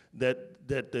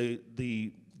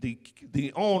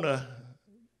the owner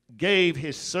gave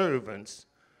his servants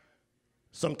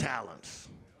some talents.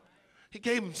 He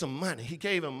gave them some money. He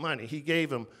gave them money. He gave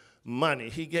them money.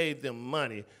 He gave them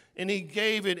money. And he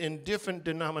gave it in different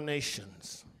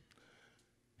denominations.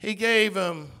 He gave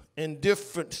them in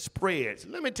different spreads.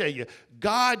 Let me tell you,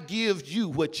 God gives you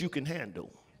what you can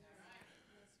handle.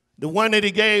 The one that he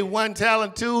gave one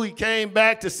talent to, he came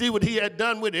back to see what he had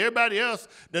done with it. Everybody else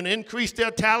then increased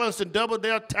their talents and doubled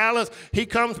their talents. He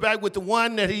comes back with the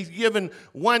one that he's given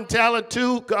one talent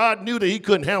to. God knew that he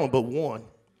couldn't handle but one.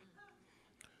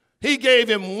 He gave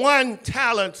him one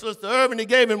talent, Sister Irvin, he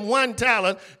gave him one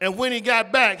talent, and when he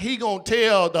got back, he gonna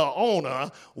tell the owner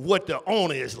what the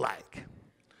owner is like.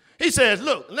 He says,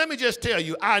 look, let me just tell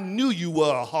you, I knew you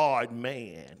were a hard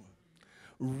man,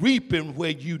 reaping where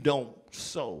you don't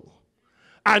sow.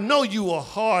 I know you a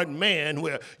hard man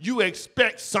where you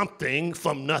expect something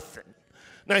from nothing.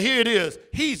 Now here it is.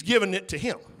 He's giving it to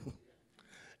him.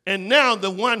 And now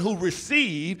the one who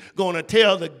received going to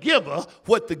tell the giver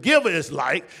what the giver is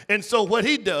like. And so what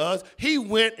he does, he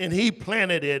went and he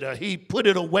planted it, or he put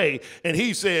it away, and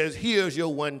he says, here's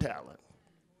your 1 talent.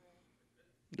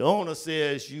 The owner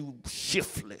says, you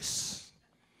shiftless,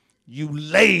 you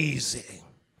lazy,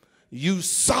 you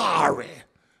sorry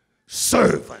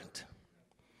servant.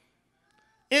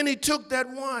 And he took that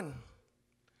one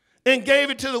and gave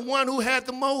it to the one who had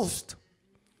the most.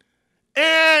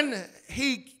 And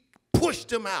he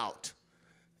pushed him out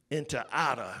into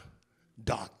outer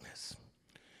darkness.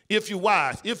 If you're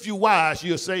wise,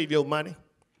 you'll save your money.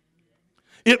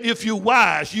 If you're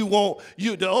wise,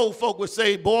 the old folk would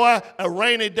say, boy, a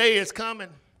rainy day is coming.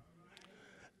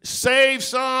 Save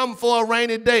some for a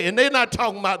rainy day. And they're not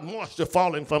talking about moisture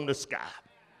falling from the sky.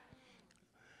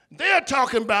 They're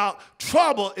talking about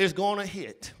trouble is going to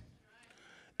hit.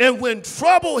 And when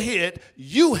trouble hit,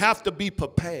 you have to be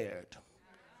prepared.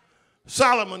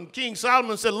 King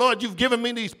Solomon said, Lord, you've given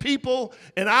me these people,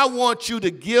 and I want you to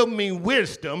give me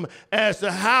wisdom as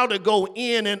to how to go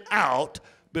in and out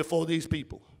before these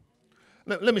people.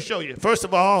 Let me show you. First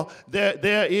of all,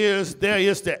 there is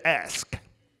the ask.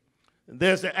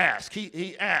 There's the ask.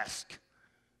 He asked.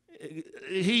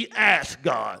 He asked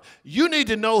God. You need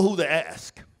to know who to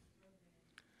ask.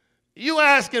 You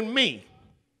asking me.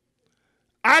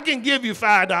 I can give you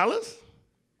 $5,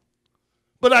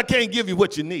 but I can't give you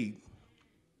what you need.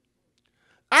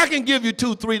 I can give you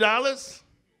 $2, $3,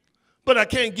 but I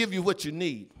can't give you what you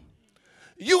need.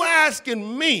 You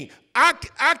asking me, I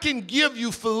can give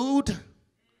you food,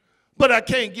 but I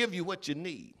can't give you what you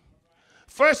need.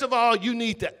 First of all, you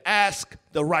need to ask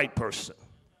the right person.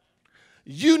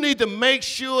 You need to make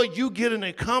sure you get in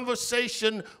a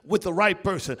conversation with the right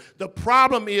person. The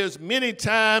problem is many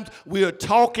times we are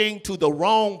talking to the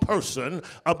wrong person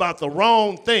about the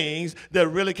wrong things that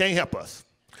really can't help us.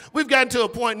 We've gotten to a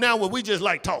point now where we just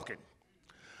like talking.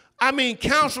 I mean,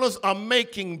 counselors are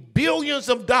making billions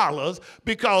of dollars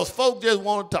because folk just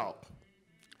want to talk.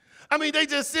 I mean, they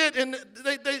just sit and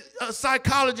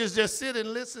psychologists just sit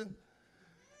and listen.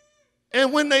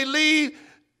 And when they leave,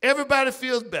 everybody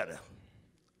feels better.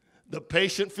 The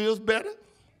patient feels better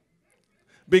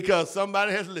because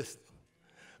somebody has listened.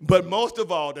 But most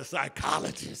of all, the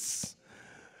psychologist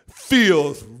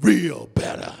feels real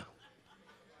better.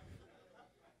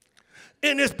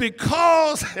 And it's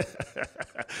because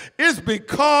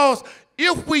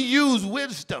if we use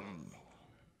wisdom,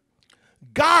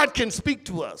 God can speak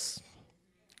to us.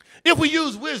 If we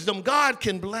use wisdom, God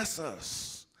can bless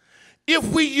us. If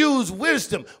we use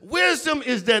wisdom, wisdom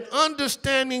is that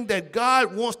understanding that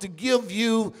God wants to give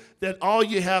you, that all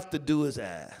you have to do is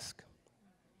ask.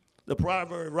 The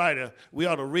proverb writer, we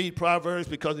ought to read Proverbs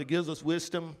because it gives us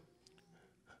wisdom.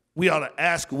 We ought to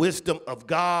ask wisdom of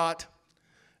God.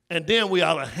 And then we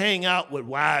ought to hang out with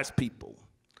wise people.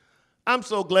 I'm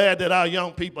so glad that our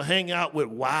young people hang out with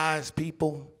wise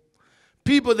people.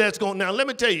 People that's going, now let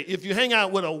me tell you, if you hang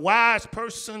out with a wise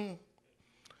person,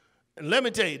 and let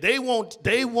me tell you, they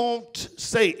won't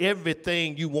say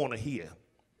everything you want to hear.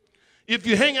 If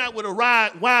you hang out with a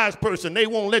wise person, they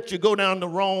won't let you go down the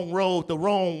wrong road, the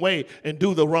wrong way, and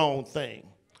do the wrong thing.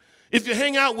 If you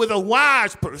hang out with a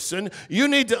wise person, you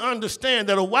need to understand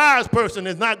that a wise person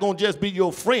is not going to just be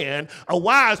your friend. A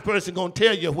wise person is going to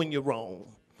tell you when you're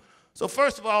wrong. So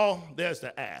first of all, there's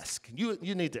the ask. You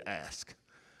need to ask.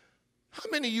 How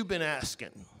many of you been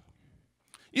asking?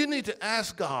 You need to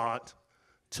ask God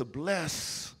to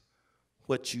bless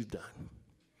what you've done.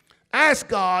 Ask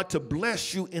God to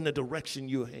bless you in the direction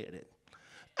you're headed.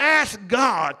 Ask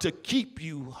God to keep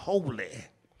you holy.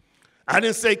 I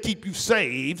didn't say keep you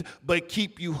saved, but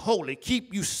keep you holy,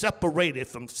 keep you separated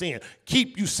from sin,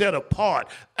 keep you set apart.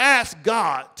 Ask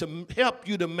God to help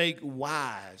you to make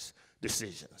wise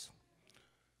decisions.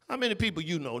 How many people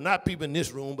you know, not people in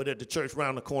this room, but at the church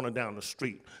around the corner down the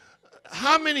street,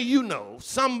 how many of you know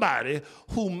somebody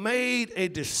who made a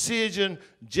decision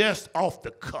just off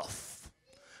the cuff,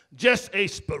 just a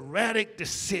sporadic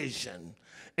decision,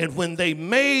 and when they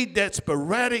made that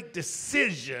sporadic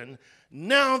decision,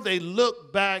 now they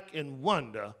look back and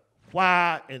wonder,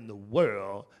 why in the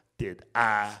world did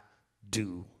I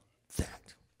do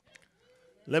that?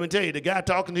 Let me tell you, the guy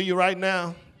talking to you right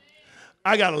now,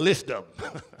 I got a list of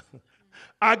them.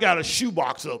 I got a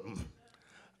shoebox of them.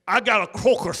 I got a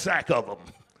croaker sack of them.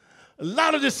 A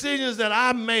lot of decisions that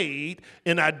I made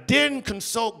and I didn't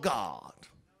consult God.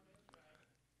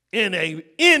 And they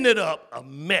ended up a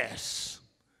mess.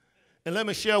 And let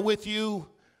me share with you,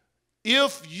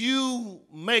 if you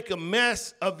make a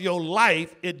mess of your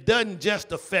life, it doesn't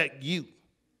just affect you.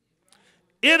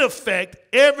 It affects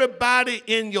everybody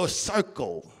in your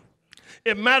circle.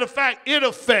 As a matter of fact, it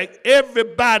affects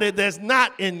everybody that's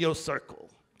not in your circle.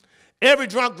 Every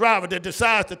drunk driver that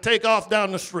decides to take off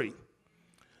down the street,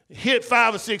 hit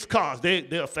 5 or 6 cars,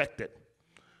 they're affected.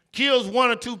 Kills 1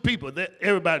 or 2 people,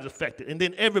 everybody's affected. And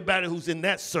then everybody who's in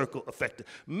that circle affected.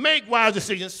 Make wise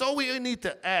decisions. So we need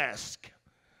to ask.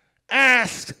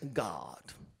 Ask God.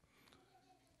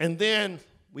 And then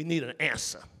we need an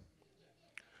answer.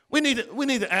 We need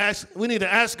to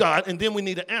ask God, and then we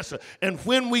need to answer. And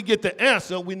when we get the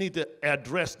answer, we need to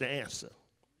address the answer.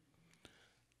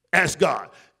 Ask God.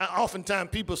 Oftentimes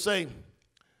people say,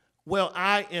 well,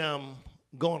 I am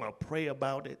going to pray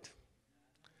about it.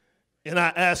 And I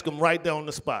ask them right there on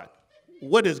the spot,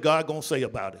 what is God going to say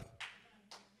about it?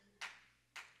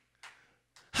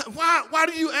 Why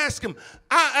do you ask him?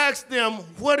 I ask them,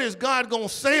 what is God going to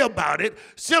say about it?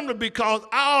 Simply because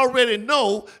I already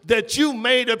know that you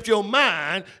made up your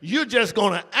mind. You're just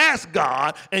going to ask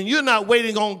God, and you're not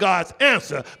waiting on God's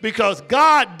answer, because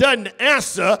God doesn't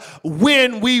answer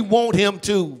when we want him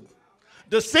to.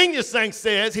 The senior saint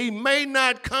says he may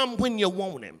not come when you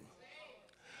want him,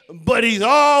 but he's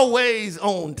always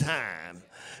on time.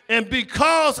 And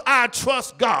because I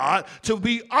trust God to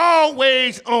be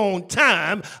always on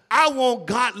time, I want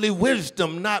godly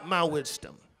wisdom, not my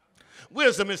wisdom.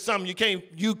 Wisdom is something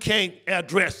you can't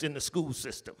address in the school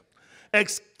system,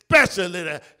 especially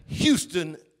the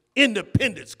Houston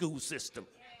independent school system.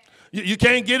 You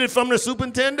can't get it from the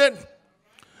superintendent.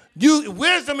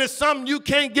 Wisdom is something you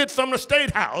can't get from the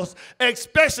state house,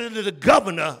 especially the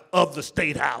governor of the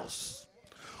state house.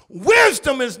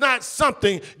 Wisdom is not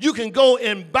something you can go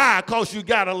and buy because you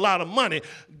got a lot of money.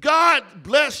 God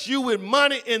bless you with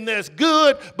money, and that's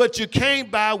good, but you can't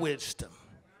buy wisdom.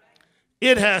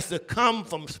 It has to come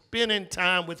from spending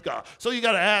time with God. So you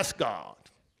got to ask God.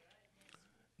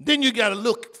 Then you got to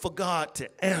look for God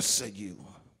to answer you.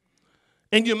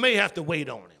 And you may have to wait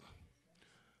on him.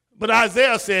 But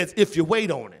Isaiah says if you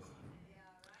wait on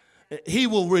him, he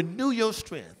will renew your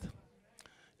strength.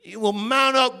 You will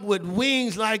mount up with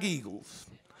wings like eagles.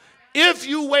 If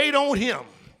you wait on him,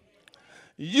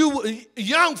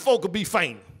 young folk will be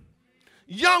fainting.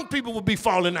 Young people will be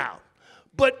falling out.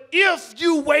 But if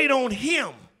you wait on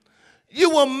him, you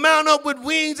will mount up with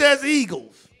wings as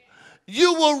eagles.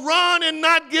 You will run and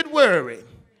not get weary.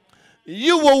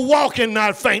 You will walk and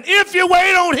not faint. If you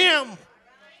wait on him,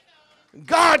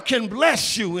 God can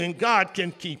bless you and God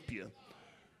can keep you.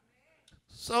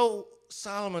 So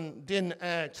Solomon didn't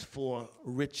ask for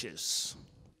riches,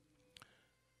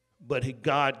 but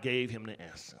God gave him the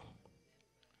answer.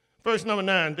 Verse number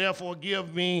 9, therefore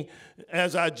give me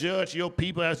as I judge your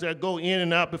people, as I go in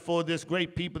and out before this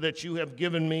great people that you have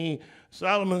given me.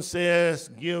 Solomon says,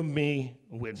 give me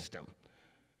wisdom.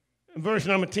 Verse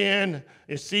number 10,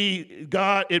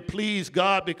 it pleased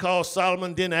God because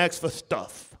Solomon didn't ask for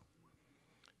stuff.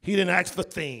 He didn't ask for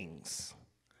things.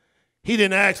 He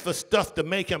didn't ask for stuff to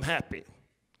make him happy.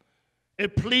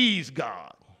 It pleased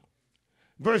God.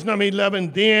 Verse number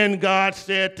 11, then God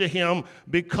said to him,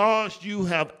 because you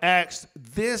have asked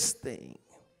this thing,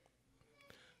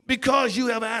 because you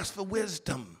have asked for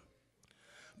wisdom,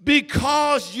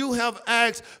 because you have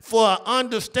asked for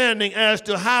understanding as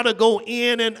to how to go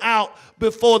in and out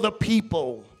before the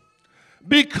people,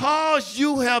 because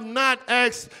you have not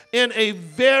asked in a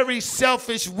very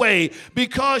selfish way,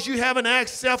 because you haven't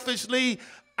asked selfishly,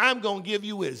 I'm going to give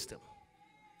you wisdom.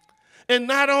 And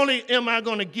not only am I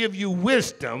going to give you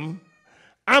wisdom,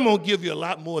 I'm going to give you a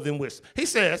lot more than wisdom. He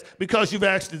says, because you've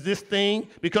asked this thing,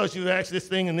 because you've asked this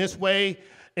thing in this way,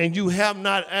 and you have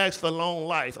not asked for long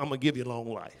life, I'm going to give you long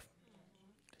life.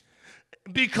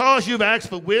 Because you've asked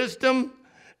for wisdom,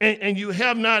 and you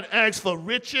have not asked for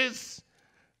riches,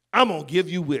 I'm going to give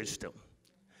you wisdom,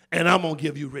 and I'm going to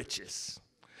give you riches.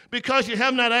 Because you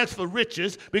have not asked for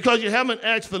riches, because you haven't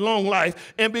asked for long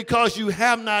life, and because you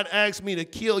have not asked me to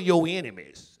kill your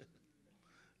enemies,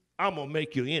 I'm going to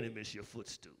make your enemies your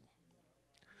footstool.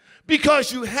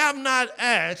 Because you have not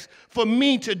asked for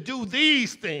me to do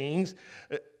these things,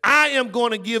 I am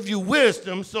going to give you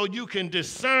wisdom so you can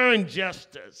discern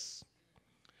justice,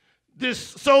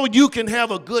 so you can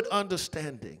have a good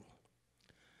understanding.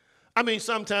 I mean,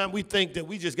 sometimes we think that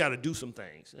we just got to do some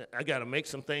things. I got to make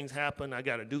some things happen. I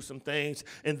got to do some things.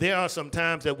 And there are some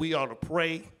times that we ought to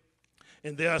pray.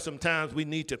 And there are some times we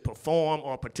need to perform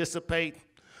or participate.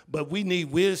 But we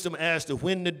need wisdom as to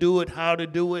when to do it, how to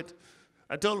do it.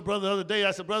 I told a brother the other day,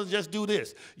 I said, brother, just do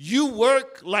this. You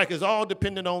work like it's all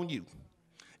dependent on you.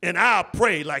 And I'll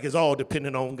pray like it's all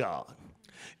dependent on God.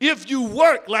 If you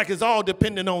work like it's all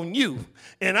dependent on you,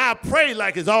 and I pray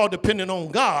like it's all dependent on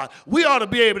God, we ought to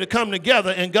be able to come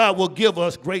together and God will give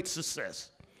us great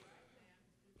success.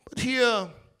 But here,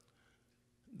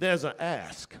 there's an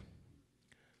ask,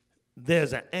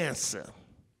 there's an answer,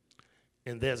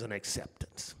 and there's an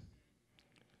acceptance.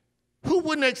 Who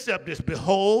wouldn't accept this?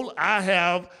 Behold, I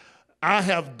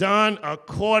have done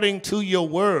according to your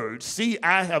word. See,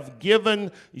 I have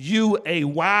given you a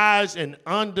wise and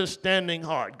understanding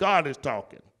heart. God is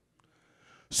talking.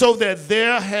 So that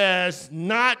there has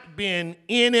not been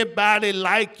anybody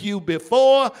like you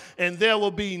before, and there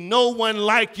will be no one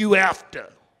like you after.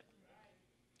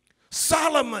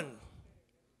 Solomon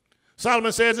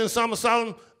says in Song of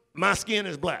Solomon, my skin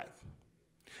is black.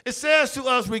 It says to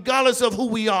us, regardless of who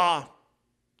we are,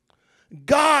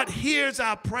 God hears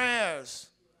our prayers.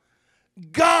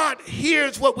 God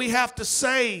hears what we have to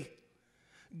say.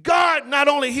 God not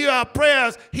only hears our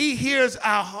prayers, he hears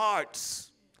our hearts.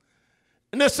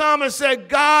 And the psalmist said,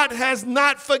 God has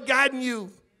not forgotten you.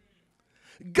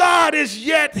 God is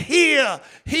yet here.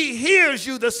 He hears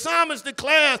you. The psalmist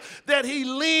declares that he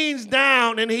leans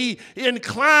down and he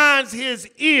inclines his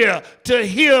ear to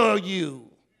hear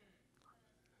you.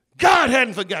 God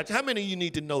hadn't forgotten you. How many of you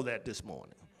need to know that this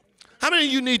morning? How many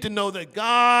of you need to know that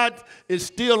God is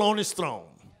still on his throne?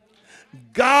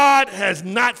 God has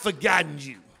not forgotten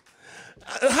you.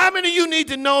 How many of you need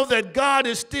to know that God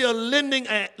is still lending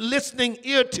a listening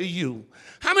ear to you?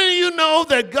 How many of you know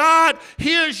that God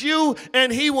hears you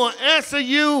and he will answer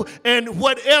you, and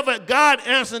whatever God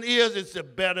answering is, it's a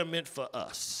betterment for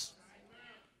us?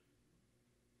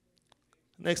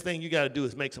 Next thing you got to do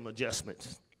is make some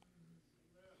adjustments.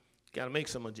 You got to make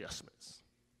some adjustments.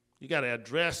 You got to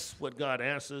address what God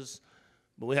answers,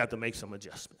 but we have to make some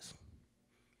adjustments.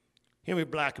 Henry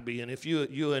Blackaby, and if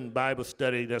you're in Bible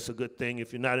study, that's a good thing.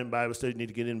 If you're not in Bible study, you need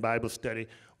to get in Bible study.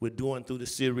 We're doing through the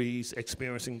series,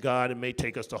 Experiencing God. It may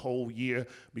take us the whole year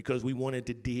because we wanted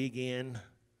to dig in.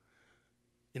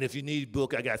 And if you need a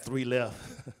book, I got 3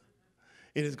 left.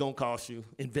 It is going to cost you.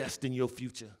 Invest in your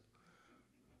future.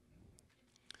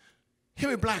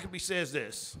 Henry Blackaby says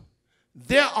this: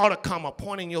 there ought to come a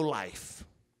point in your life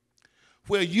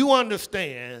where you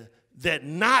understand that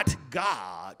not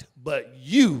God, but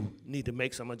you need to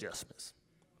make some adjustments.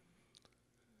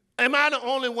 Am I the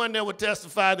only one that would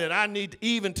testify that I need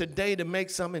even today to make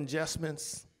some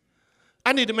adjustments?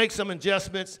 I need to make some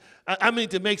adjustments. I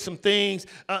need to make some things.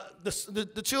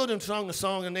 The children sung the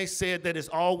song and they said that it's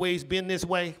always been this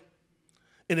way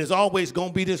and it's always going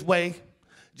to be this way.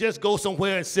 Just go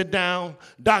somewhere and sit down.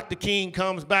 Dr. King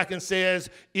comes back and says,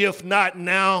 if not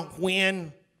now,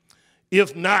 when?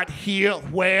 If not here,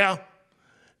 where?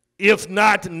 If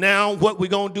not now, what we're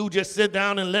going to do, just sit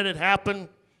down and let it happen?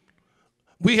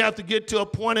 We have to get to a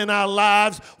point in our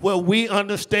lives where we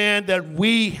understand that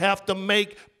we have to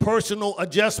make personal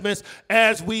adjustments.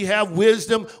 As we have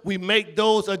wisdom, we make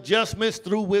those adjustments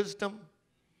through wisdom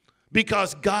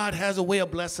because God has a way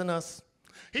of blessing us.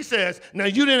 He says, now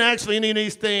you didn't ask for any of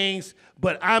these things,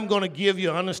 but I'm going to give you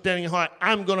an understanding heart.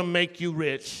 I'm going to make you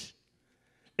rich.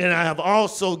 And I have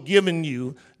also given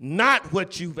you not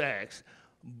what you've asked,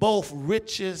 both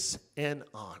riches and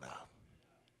honor.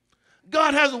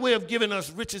 God has a way of giving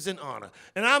us riches and honor.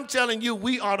 And I'm telling you,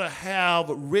 we ought to have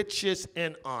riches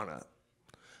and honor.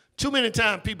 Too many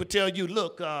times people tell you,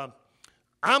 look,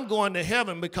 I'm going to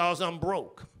heaven because I'm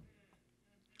broke.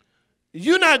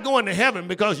 You're not going to heaven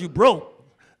because you're broke.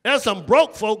 There's some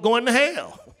broke folk going to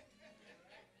hell.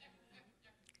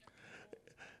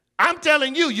 I'm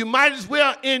telling you, you might as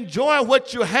well enjoy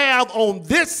what you have on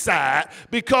this side,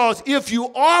 because if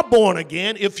you are born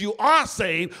again, if you are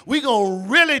saved, we're going to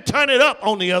really turn it up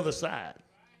on the other side.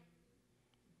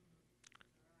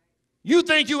 You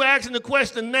think you're asking the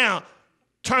question now,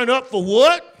 turn up for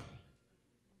what?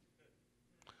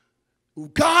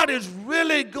 God is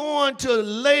really going to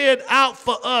lay it out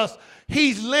for us.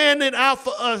 He's laying it out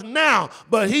for us now,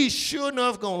 but he's sure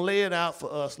enough going to lay it out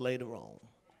for us later on.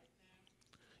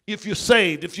 If you're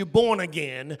saved, if you're born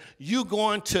again, you're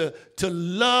going to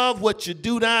love what you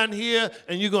do down here,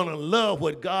 and you're going to love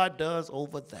what God does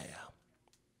over there.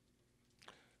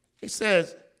 He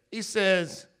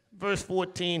says, verse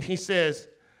 14, he says,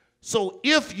 so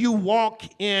if you walk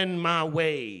in my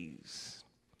ways,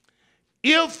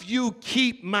 if you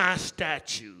keep my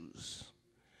statutes,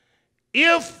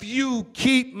 if you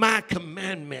keep my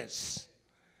commandments,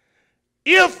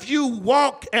 if you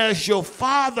walk as your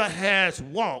father has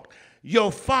walked,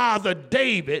 your father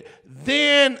David,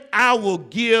 then I will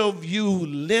give you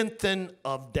lengthen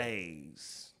of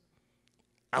days.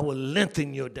 I will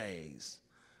lengthen your days.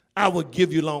 I will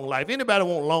give you long life. Anybody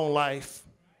want long life?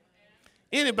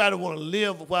 Anybody want to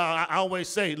live? Well, I always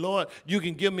say, Lord, you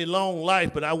can give me long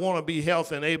life, but I want to be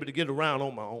healthy and able to get around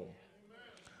on my own.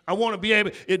 I want to be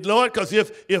able, Lord, because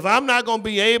if I'm not going to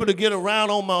be able to get around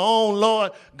on my own,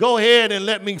 Lord, go ahead and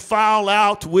let me fall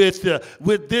out with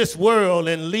this world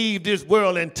and leave this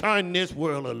world and turn this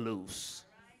world loose.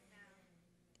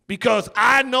 Because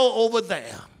I know over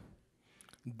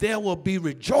there will be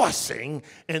rejoicing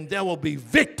and there will be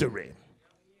victory.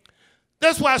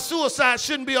 That's why suicide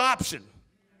shouldn't be an option.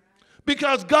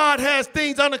 Because God has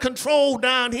things under control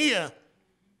down here.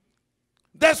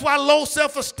 That's why low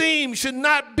self-esteem should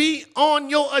not be on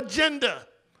your agenda.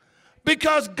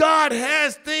 Because God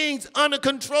has things under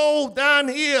control down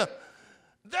here.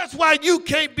 That's why you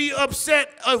can't be upset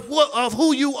of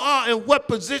who you are and what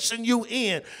position you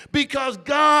in. Because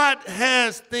God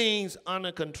has things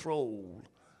under control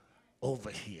over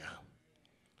here.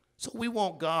 So we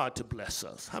want God to bless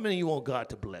us. How many of you want God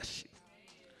to bless you?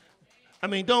 I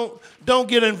mean, don't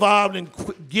get involved in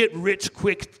get rich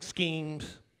quick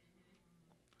schemes.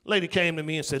 Lady came to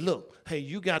me and said, look, hey,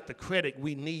 you got the credit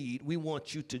we need. We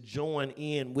want you to join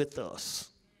in with us.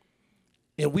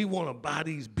 And we want to buy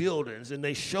these buildings. And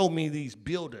they show me these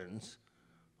buildings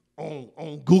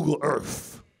on Google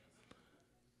Earth.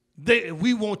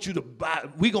 We want you to buy,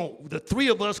 the three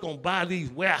of us going to buy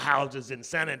these warehouses in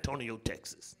San Antonio,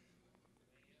 Texas.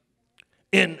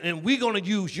 And we're going to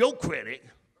use your credit.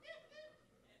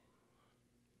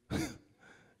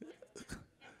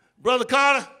 Brother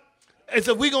Carter, and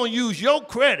so we're going to use your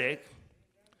credit,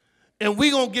 and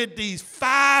we're going to get these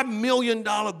 $5 million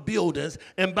buildings,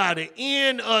 and by the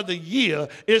end of the year,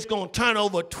 it's going to turn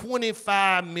over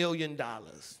 $25 million.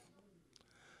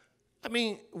 I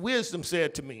mean, wisdom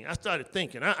said to me, I started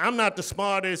thinking, I'm not the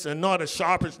smartest and not the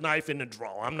sharpest knife in the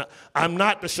drawer. I'm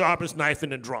not the sharpest knife in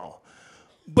the drawer.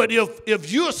 But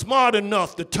if you're smart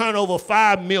enough to turn over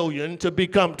 $5 million to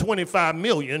become $25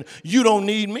 million, you don't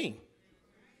need me.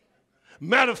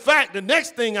 Matter of fact, the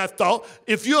next thing I thought,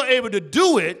 if you're able to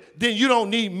do it, then you don't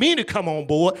need me to come on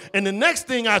board. And the next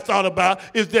thing I thought about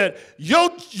is that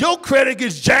your credit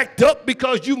gets jacked up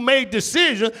because you made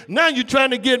decisions. Now you're trying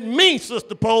to get me,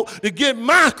 Sister Poe, to get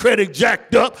my credit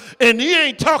jacked up. And you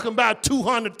ain't talking about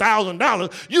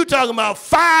 $200,000. You're talking about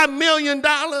 $5 million.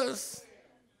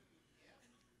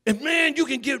 And man, you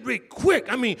can get rich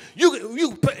quick. I mean,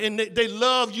 and they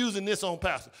love using this on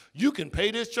pastors. You can pay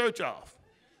this church off.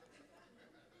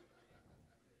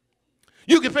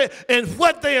 You can pay, and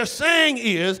what they are saying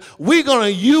is, we're going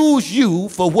to use you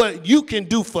for what you can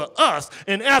do for us,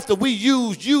 and after we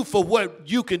use you for what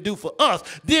you can do for us,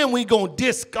 then we're going to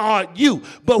discard you.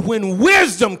 But when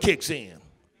wisdom kicks in,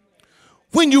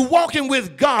 when you're walking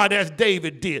with God as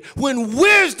David did, when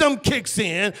wisdom kicks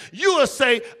in, you will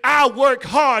say, I work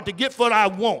hard to get what I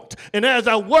want. And as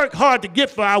I work hard to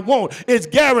get what I want, it's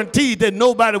guaranteed that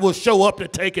nobody will show up to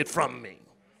take it from me.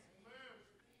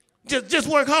 Just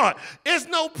work hard. It's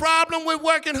no problem with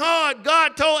working hard.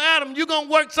 God told Adam, you're going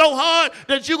to work so hard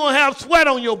that you're going to have sweat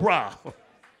on your brow.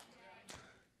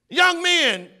 Young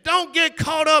men, don't get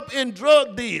caught up in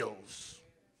drug deals.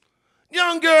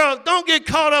 Young girls, don't get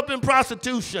caught up in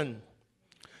prostitution.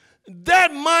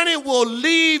 That money will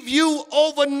leave you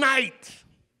overnight.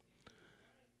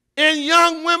 And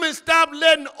young women, stop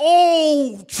letting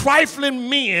old trifling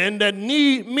men that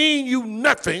mean you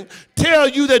nothing tell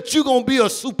you that you're going to be a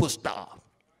superstar.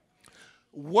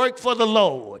 Work for the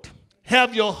Lord.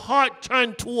 Have your heart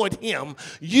turned toward him.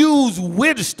 Use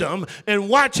wisdom and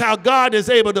watch how God is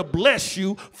able to bless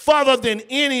you farther than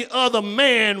any other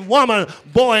man, woman,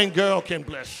 boy, and girl can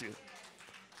bless you.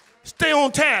 Stay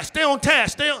on task. Stay on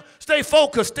task. Stay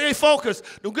focused. Stay focused.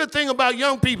 The good thing about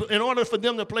young people, in order for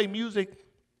them to play music,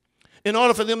 in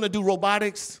order for them to do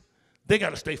robotics, they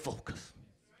got to stay focused.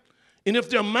 And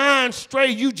if their mind's stray,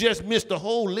 you just missed a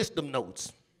whole list of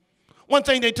notes. One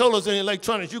thing they told us in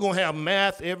electronics, you're going to have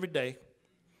math every day.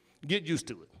 Get used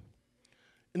to it.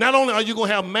 Not only are you going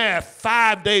to have math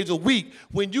 5 days a week,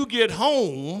 when you get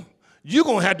home, you're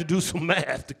going to have to do some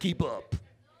math to keep up.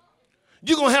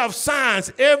 You're going to have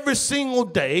science every single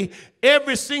day of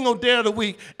the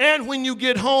week. And when you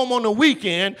get home on the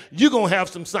weekend, you're going to have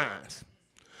some science.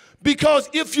 Because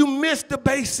if you miss the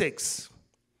basics,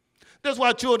 that's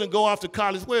why children go off to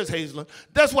college. Where's Hazelin?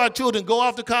 That's why children go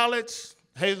off to college.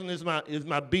 Hazelin is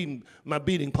my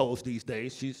beating post these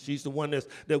days. She's the one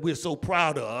that we're so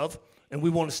proud of, and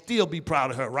we want to still be proud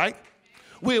of her, right?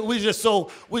 We're just so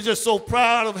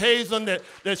proud of Hazelin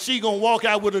that she gonna walk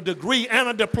out with a degree and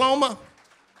a diploma.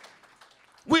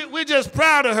 We're just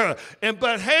proud of her.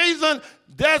 But Hazelin,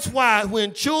 that's why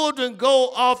when children go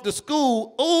off to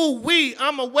school,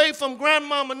 I'm away from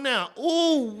grandmama now.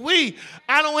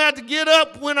 I don't have to get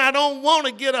up when I don't want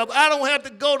to get up. I don't have to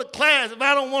go to class if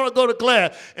I don't want to go to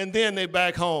class. And then they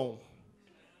back home.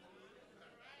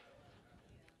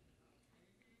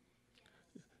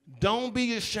 Don't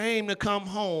be ashamed to come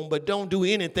home, but don't do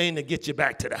anything to get you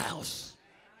back to the house.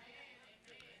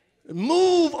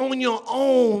 Move on your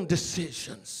own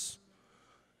decisions.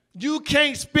 You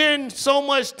can't spend so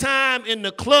much time in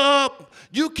the club.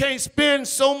 You can't spend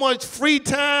so much free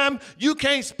time. You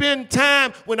can't spend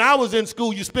time. When I was in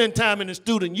school, you spend time in the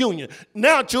student union.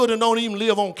 Now children don't even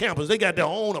live on campus. They got their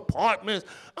own apartments.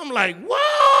 I'm like,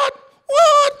 what?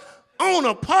 What? Own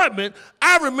apartment?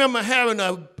 I remember having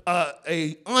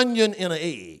a onion and an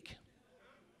egg.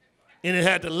 And it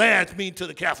had to last me till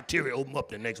the cafeteria opened up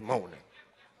the next morning.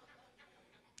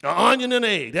 An onion and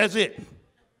an egg, that's it.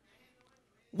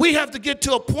 We have to get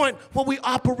to a point where we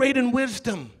operate in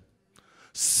wisdom.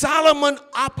 Solomon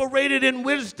operated in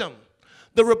wisdom.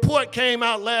 The report came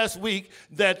out last week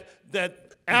that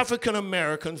African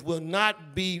Americans will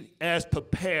not be as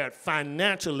prepared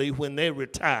financially when they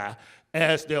retire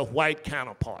as their white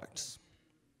counterparts.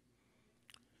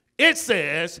 It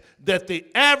says that the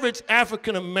average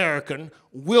African American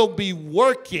will be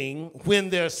working when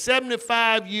they're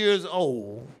 75 years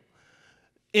old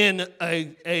in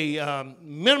a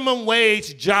minimum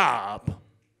wage job,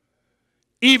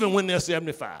 even when they're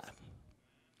 75.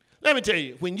 Let me tell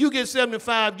you, when you get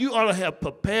 75, you ought to have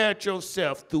prepared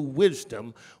yourself through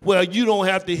wisdom where you don't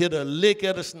have to hit a lick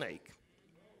at a snake.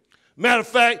 Matter of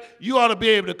fact, you ought to be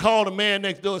able to call the man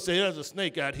next door and say, there's a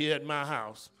snake out here at my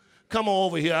house. Come on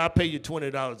over here, I'll pay you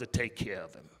 $20 to take care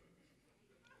of him.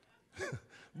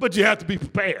 But you have to be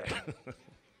prepared.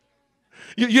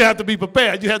 You have to be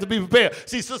prepared. You have to be prepared.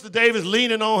 See, Sister Davis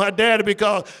leaning on her daddy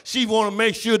because she want to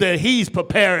make sure that he's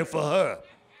preparing for her.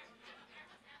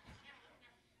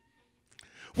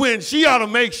 When she ought to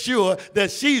make sure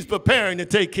that she's preparing to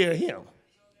take care of him.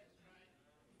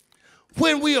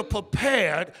 When we are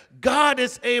prepared, God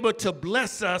is able to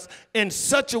bless us in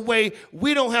such a way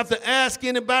we don't have to ask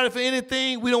anybody for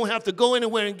anything. We don't have to go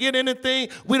anywhere and get anything.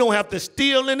 We don't have to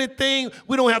steal anything.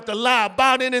 We don't have to lie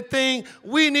about anything.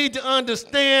 We need to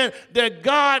understand that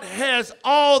God has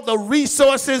all the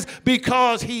resources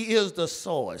because he is the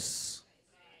source.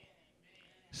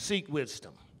 Seek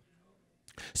wisdom.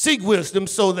 Seek wisdom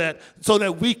so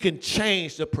that we can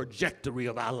change the trajectory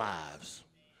of our lives.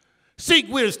 Seek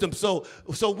wisdom so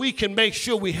we can make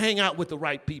sure we hang out with the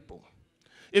right people.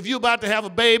 If you're about to have a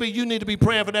baby, you need to be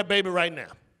praying for that baby right now.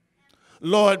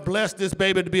 Lord, bless this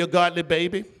baby to be a godly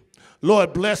baby.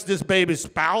 Lord, bless this baby's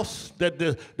spouse,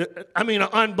 an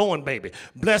unborn baby.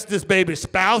 Bless this baby's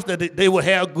spouse that they will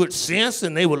have good sense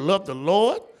and they will love the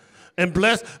Lord. And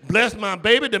bless my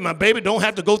baby that my baby don't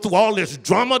have to go through all this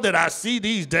drama that I see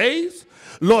these days.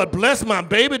 Lord, bless my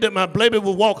baby that my baby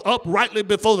will walk uprightly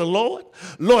before the Lord.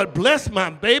 Lord, bless my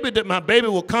baby that my baby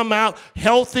will come out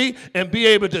healthy and be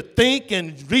able to think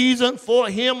and reason for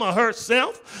him or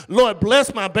herself. Lord,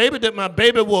 bless my baby that my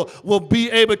baby will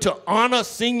be able to honor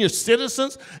senior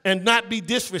citizens and not be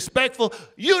disrespectful.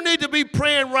 You need to be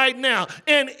praying right now.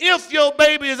 And if your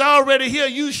baby is already here,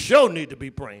 you sure need to be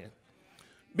praying.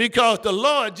 Because the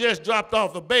Lord just dropped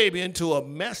off a baby into a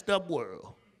messed up world.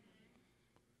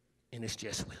 And it's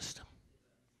just wisdom.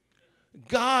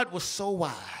 God was so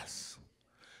wise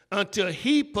until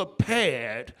he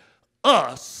prepared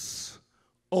us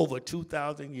over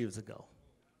 2,000 years ago.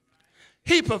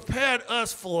 He prepared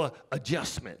us for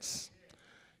adjustments.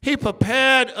 He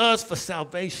prepared us for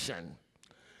salvation.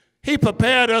 He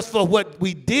prepared us for what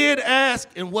we did ask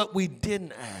and what we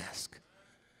didn't ask.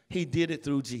 He did it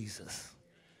through Jesus.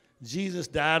 Jesus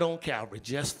died on Calvary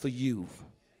just for you.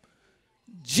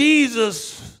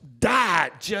 Jesus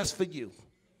died just for you.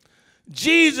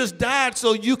 Jesus died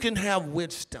so you can have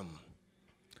wisdom.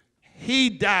 He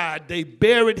died. They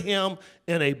buried him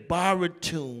in a borrowed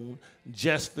tomb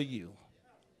just for you.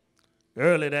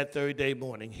 Early that third day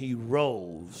morning, he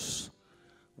rose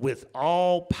with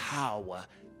all power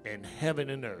in heaven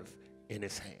and earth in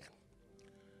his hand.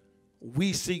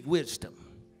 We seek wisdom.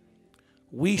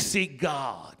 We seek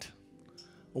God.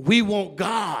 We want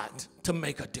God to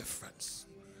make a difference.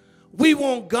 We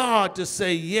want God to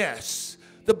say yes.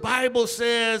 The Bible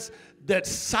says that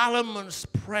Solomon's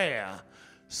prayer,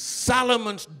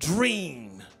 Solomon's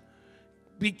dream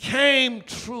became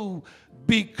true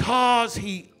because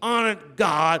he honored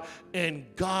God and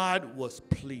God was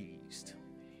pleased.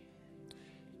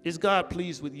 Is God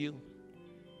pleased with you?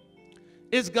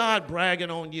 Is God bragging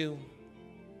on you?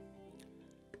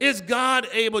 Is God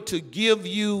able to give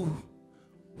you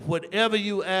whatever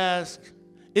you ask?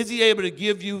 Is he able to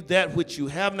give you that which you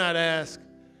have not asked?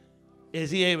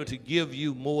 Is he able to give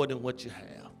you more than what you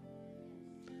have?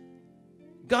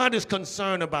 God is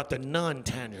concerned about the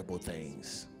non-tangible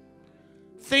things.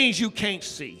 Things you can't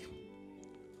see.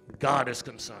 God is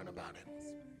concerned about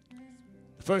it.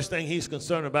 The first thing he's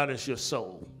concerned about is your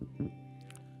soul.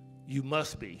 You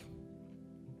must be.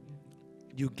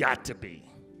 You got to be.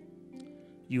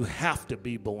 You have to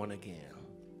be born again.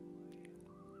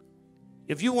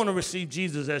 If you want to receive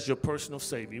Jesus as your personal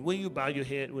Savior, will you bow your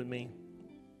head with me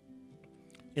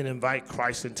and invite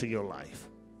Christ into your life?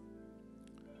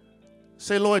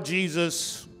 Say, Lord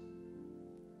Jesus,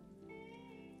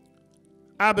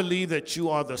 I believe that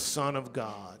you are the Son of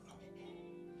God.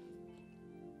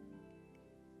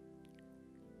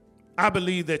 I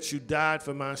believe that you died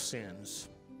for my sins.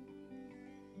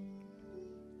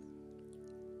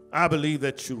 I believe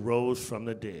that you rose from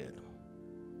the dead.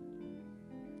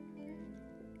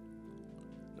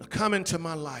 Now come into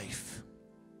my life.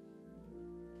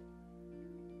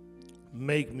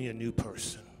 Make me a new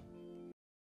person.